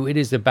help you. It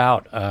is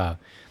about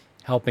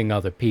helping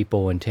other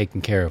people and taking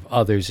care of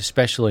others,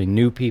 especially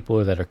new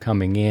people that are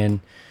coming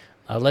in.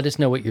 Let us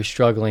know what you're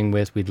struggling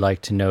with. We'd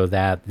like to know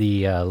that.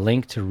 The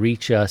link to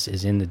reach us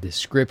is in the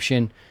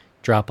description.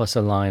 Drop us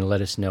a line. Let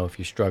us know if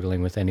you're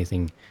struggling with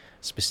anything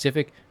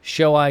specific.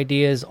 Show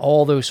ideas,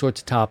 all those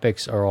sorts of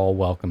topics are all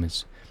welcome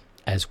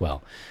as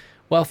well.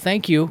 Well,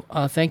 thank you.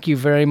 Thank you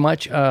very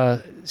much,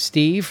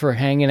 Steve, for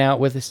hanging out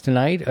with us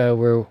tonight.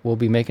 We'll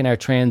be making our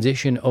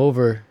transition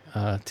over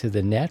to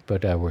the net,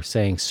 but we're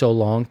saying so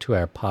long to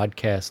our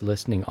podcast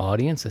listening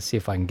audience. Let's see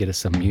if I can get us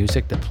some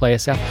music to play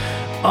us out.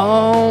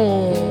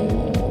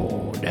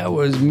 Oh, that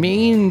was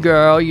mean,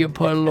 girl. You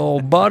put a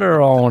little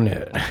butter on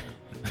it.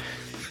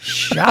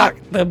 Shock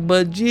the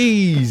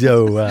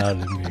bejesus out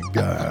of me,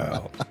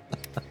 girl.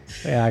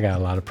 Yeah, I got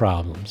a lot of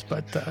problems,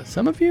 but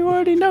some of you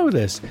already know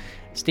this.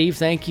 Steve,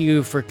 thank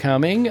you for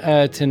coming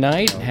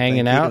tonight,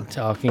 hanging out,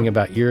 talking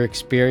about your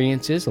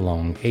experiences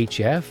along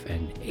HF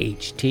and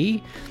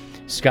HT.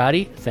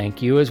 Scotty,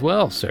 thank you as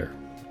well, sir.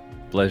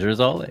 Pleasure as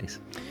always.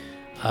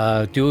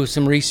 Do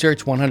some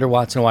research,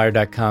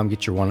 100wattsandawire.com.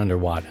 Get your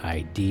 100-watt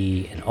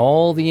ID, and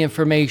all the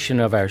information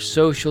of our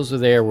socials are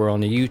there. We're on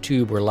the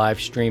YouTube. We're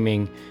live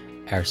streaming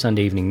our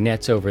Sunday evening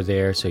nets over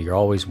there, so you're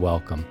always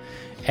welcome.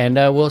 And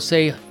we'll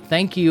say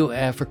thank you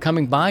for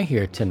coming by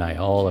here tonight,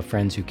 all the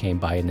friends who came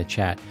by in the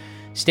chat.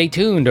 Stay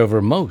tuned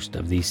over most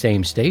of these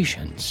same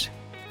stations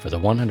for the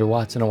 100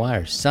 Watts and a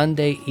Wire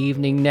Sunday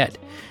evening net.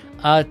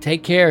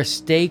 Take care,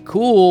 stay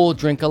cool,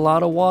 drink a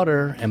lot of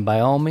water, and by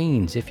all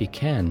means, if you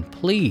can,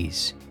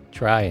 please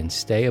try and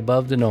stay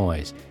above the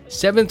noise.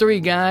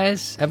 7-3,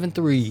 guys.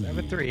 7-3.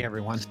 7-3,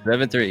 everyone.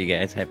 7-3,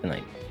 guys. Happy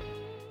night.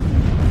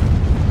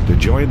 To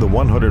join the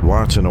 100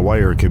 Watts and a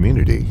Wire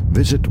community,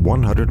 visit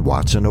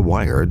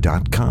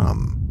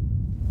 100wattsandawire.com.